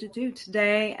all here to do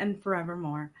today and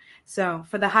forevermore. So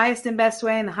for the highest and best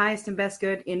way and the highest and best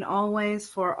good in all ways,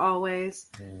 for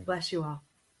always, bless you all.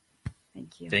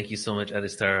 Thank you. Thank you so much,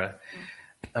 Anastara.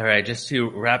 All right, just to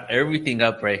wrap everything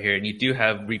up right here, and you do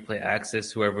have replay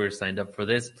access, whoever signed up for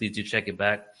this, please do check it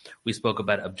back. We spoke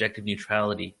about objective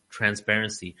neutrality,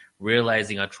 transparency,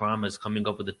 realizing our traumas, coming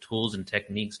up with the tools and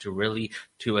techniques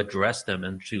to address them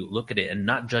and to look at it and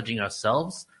not judging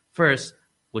ourselves first,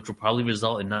 which will probably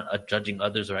result in not judging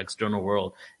others or external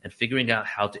world, and figuring out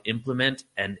how to implement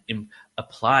and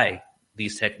apply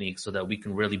these techniques so that we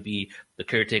can really be the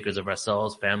caretakers of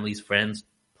ourselves, families, friends,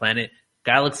 planet,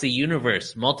 galaxy,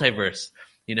 universe, multiverse.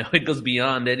 It goes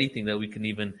beyond anything that we can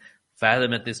even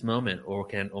fathom at this moment, or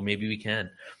maybe we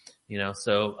can.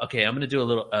 So okay, I'm going to do a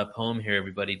little poem here,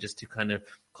 everybody, just to kind of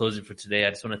close it for today. I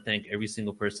just want to thank every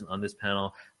single person on this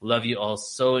panel. Love you all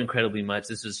so incredibly much.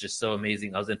 This was just so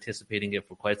amazing. I was anticipating it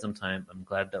for quite some time. I'm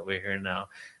glad that we're here now.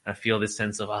 I feel this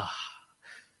sense of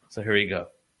So here we go.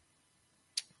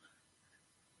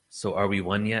 So are we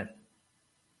one yet?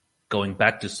 Going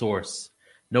back to source.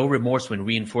 No remorse when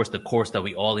reinforce the course that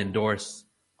we all endorse.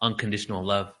 Unconditional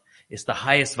love. It's the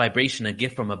highest vibration, a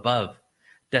gift from above.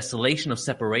 Desolation of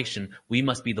separation. We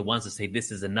must be the ones to say this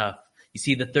is enough. You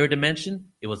see, the third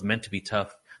dimension, it was meant to be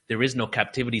tough. There is no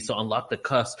captivity, so unlock the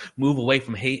cuffs. Move away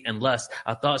from hate and lust.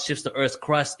 Our thought shifts the earth's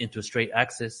crust into a straight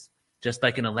axis. Just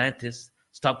like in Atlantis.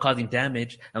 Stop causing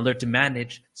damage and learn to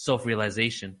manage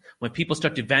self-realization. When people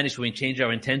start to vanish when we change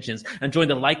our intentions and join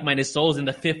the like-minded souls in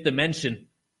the fifth dimension.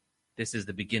 This is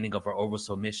the beginning of our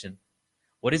oversoul mission.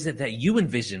 What is it that you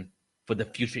envision for the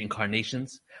future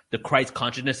incarnations? The Christ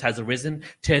consciousness has arisen.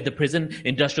 Tear the prison,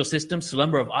 industrial system,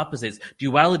 slumber of opposites,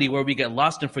 duality where we get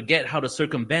lost and forget how to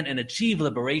circumvent and achieve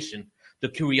liberation. The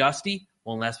curiosity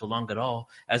won't last for long at all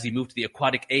as we move to the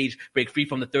aquatic age, break free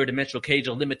from the third dimensional cage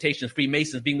of limitations,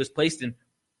 Freemasons being misplaced in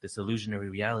this illusionary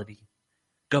reality.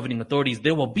 Governing authorities,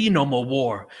 there will be no more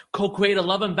war. Co-create a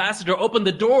love ambassador, open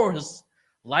the doors.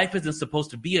 Life isn't supposed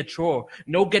to be a chore.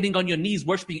 No getting on your knees,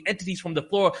 worshiping entities from the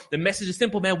floor. The message is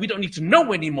simple, man. We don't need to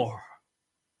know anymore.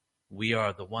 We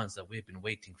are the ones that we've been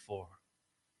waiting for.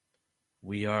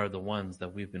 We are the ones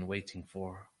that we've been waiting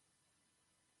for.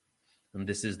 And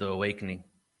this is the awakening.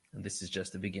 And this is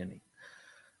just the beginning.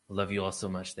 I love you all so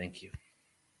much. Thank you.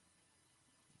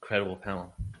 incredible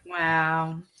panel.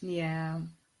 Wow. Yeah.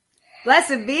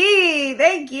 Blessed be.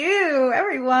 Thank you,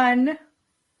 everyone.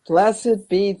 Blessed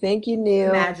be. Thank you,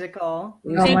 Neil. Magical.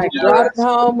 Oh my Brought it gosh.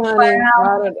 home, honey.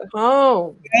 Brought it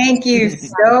home. Thank you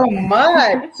so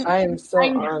much. I am so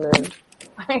honored.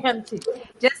 I am too.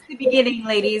 Just the beginning,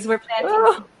 ladies. We're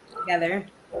planting seeds together.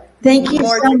 Thank you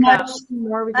More so to much. come.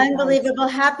 More with you guys. Unbelievable.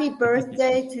 Happy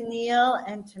birthday to Neil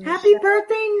and to Happy Michelle.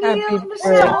 birthday, Neil. Happy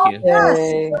Michelle. Thank you.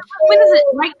 birthday. When is it?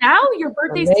 Right now? Your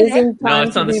birthday's today? Amazing No, time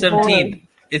it's to on the be 17th. born.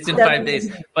 It's in 5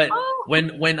 days. But Oh.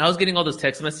 when I was getting all those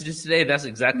text messages today, that's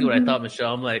exactly what I thought,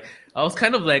 Michelle. I'm like, I was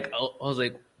kind of like, I was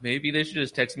like, maybe they should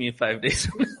just text me in 5 days.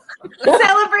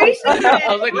 Celebration. I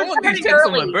was like, I want these texts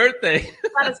on my birthday.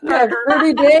 You have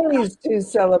 30 days to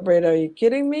celebrate. Are you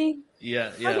kidding me?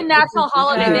 Yeah, Like a yeah. national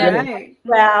holiday, man. Right.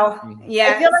 Wow. I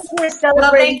Yes. feel like we're Well,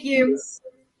 celebrating. thank you.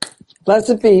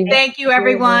 Blessed be. Thank you,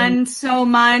 everyone, so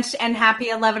much, and happy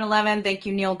 11/11. Thank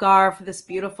you, Neil Gar, for this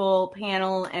beautiful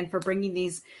panel and for bringing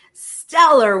these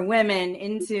stellar women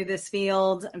into this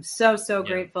field. I'm so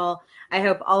grateful. I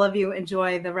hope all of you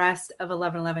enjoy the rest of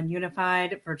 11/11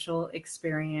 Unified Virtual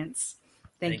Experience.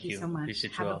 Thank you so much.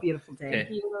 Appreciate you Have all. a beautiful day.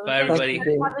 Okay. Bye, everybody.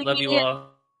 Blessed be. Love you all.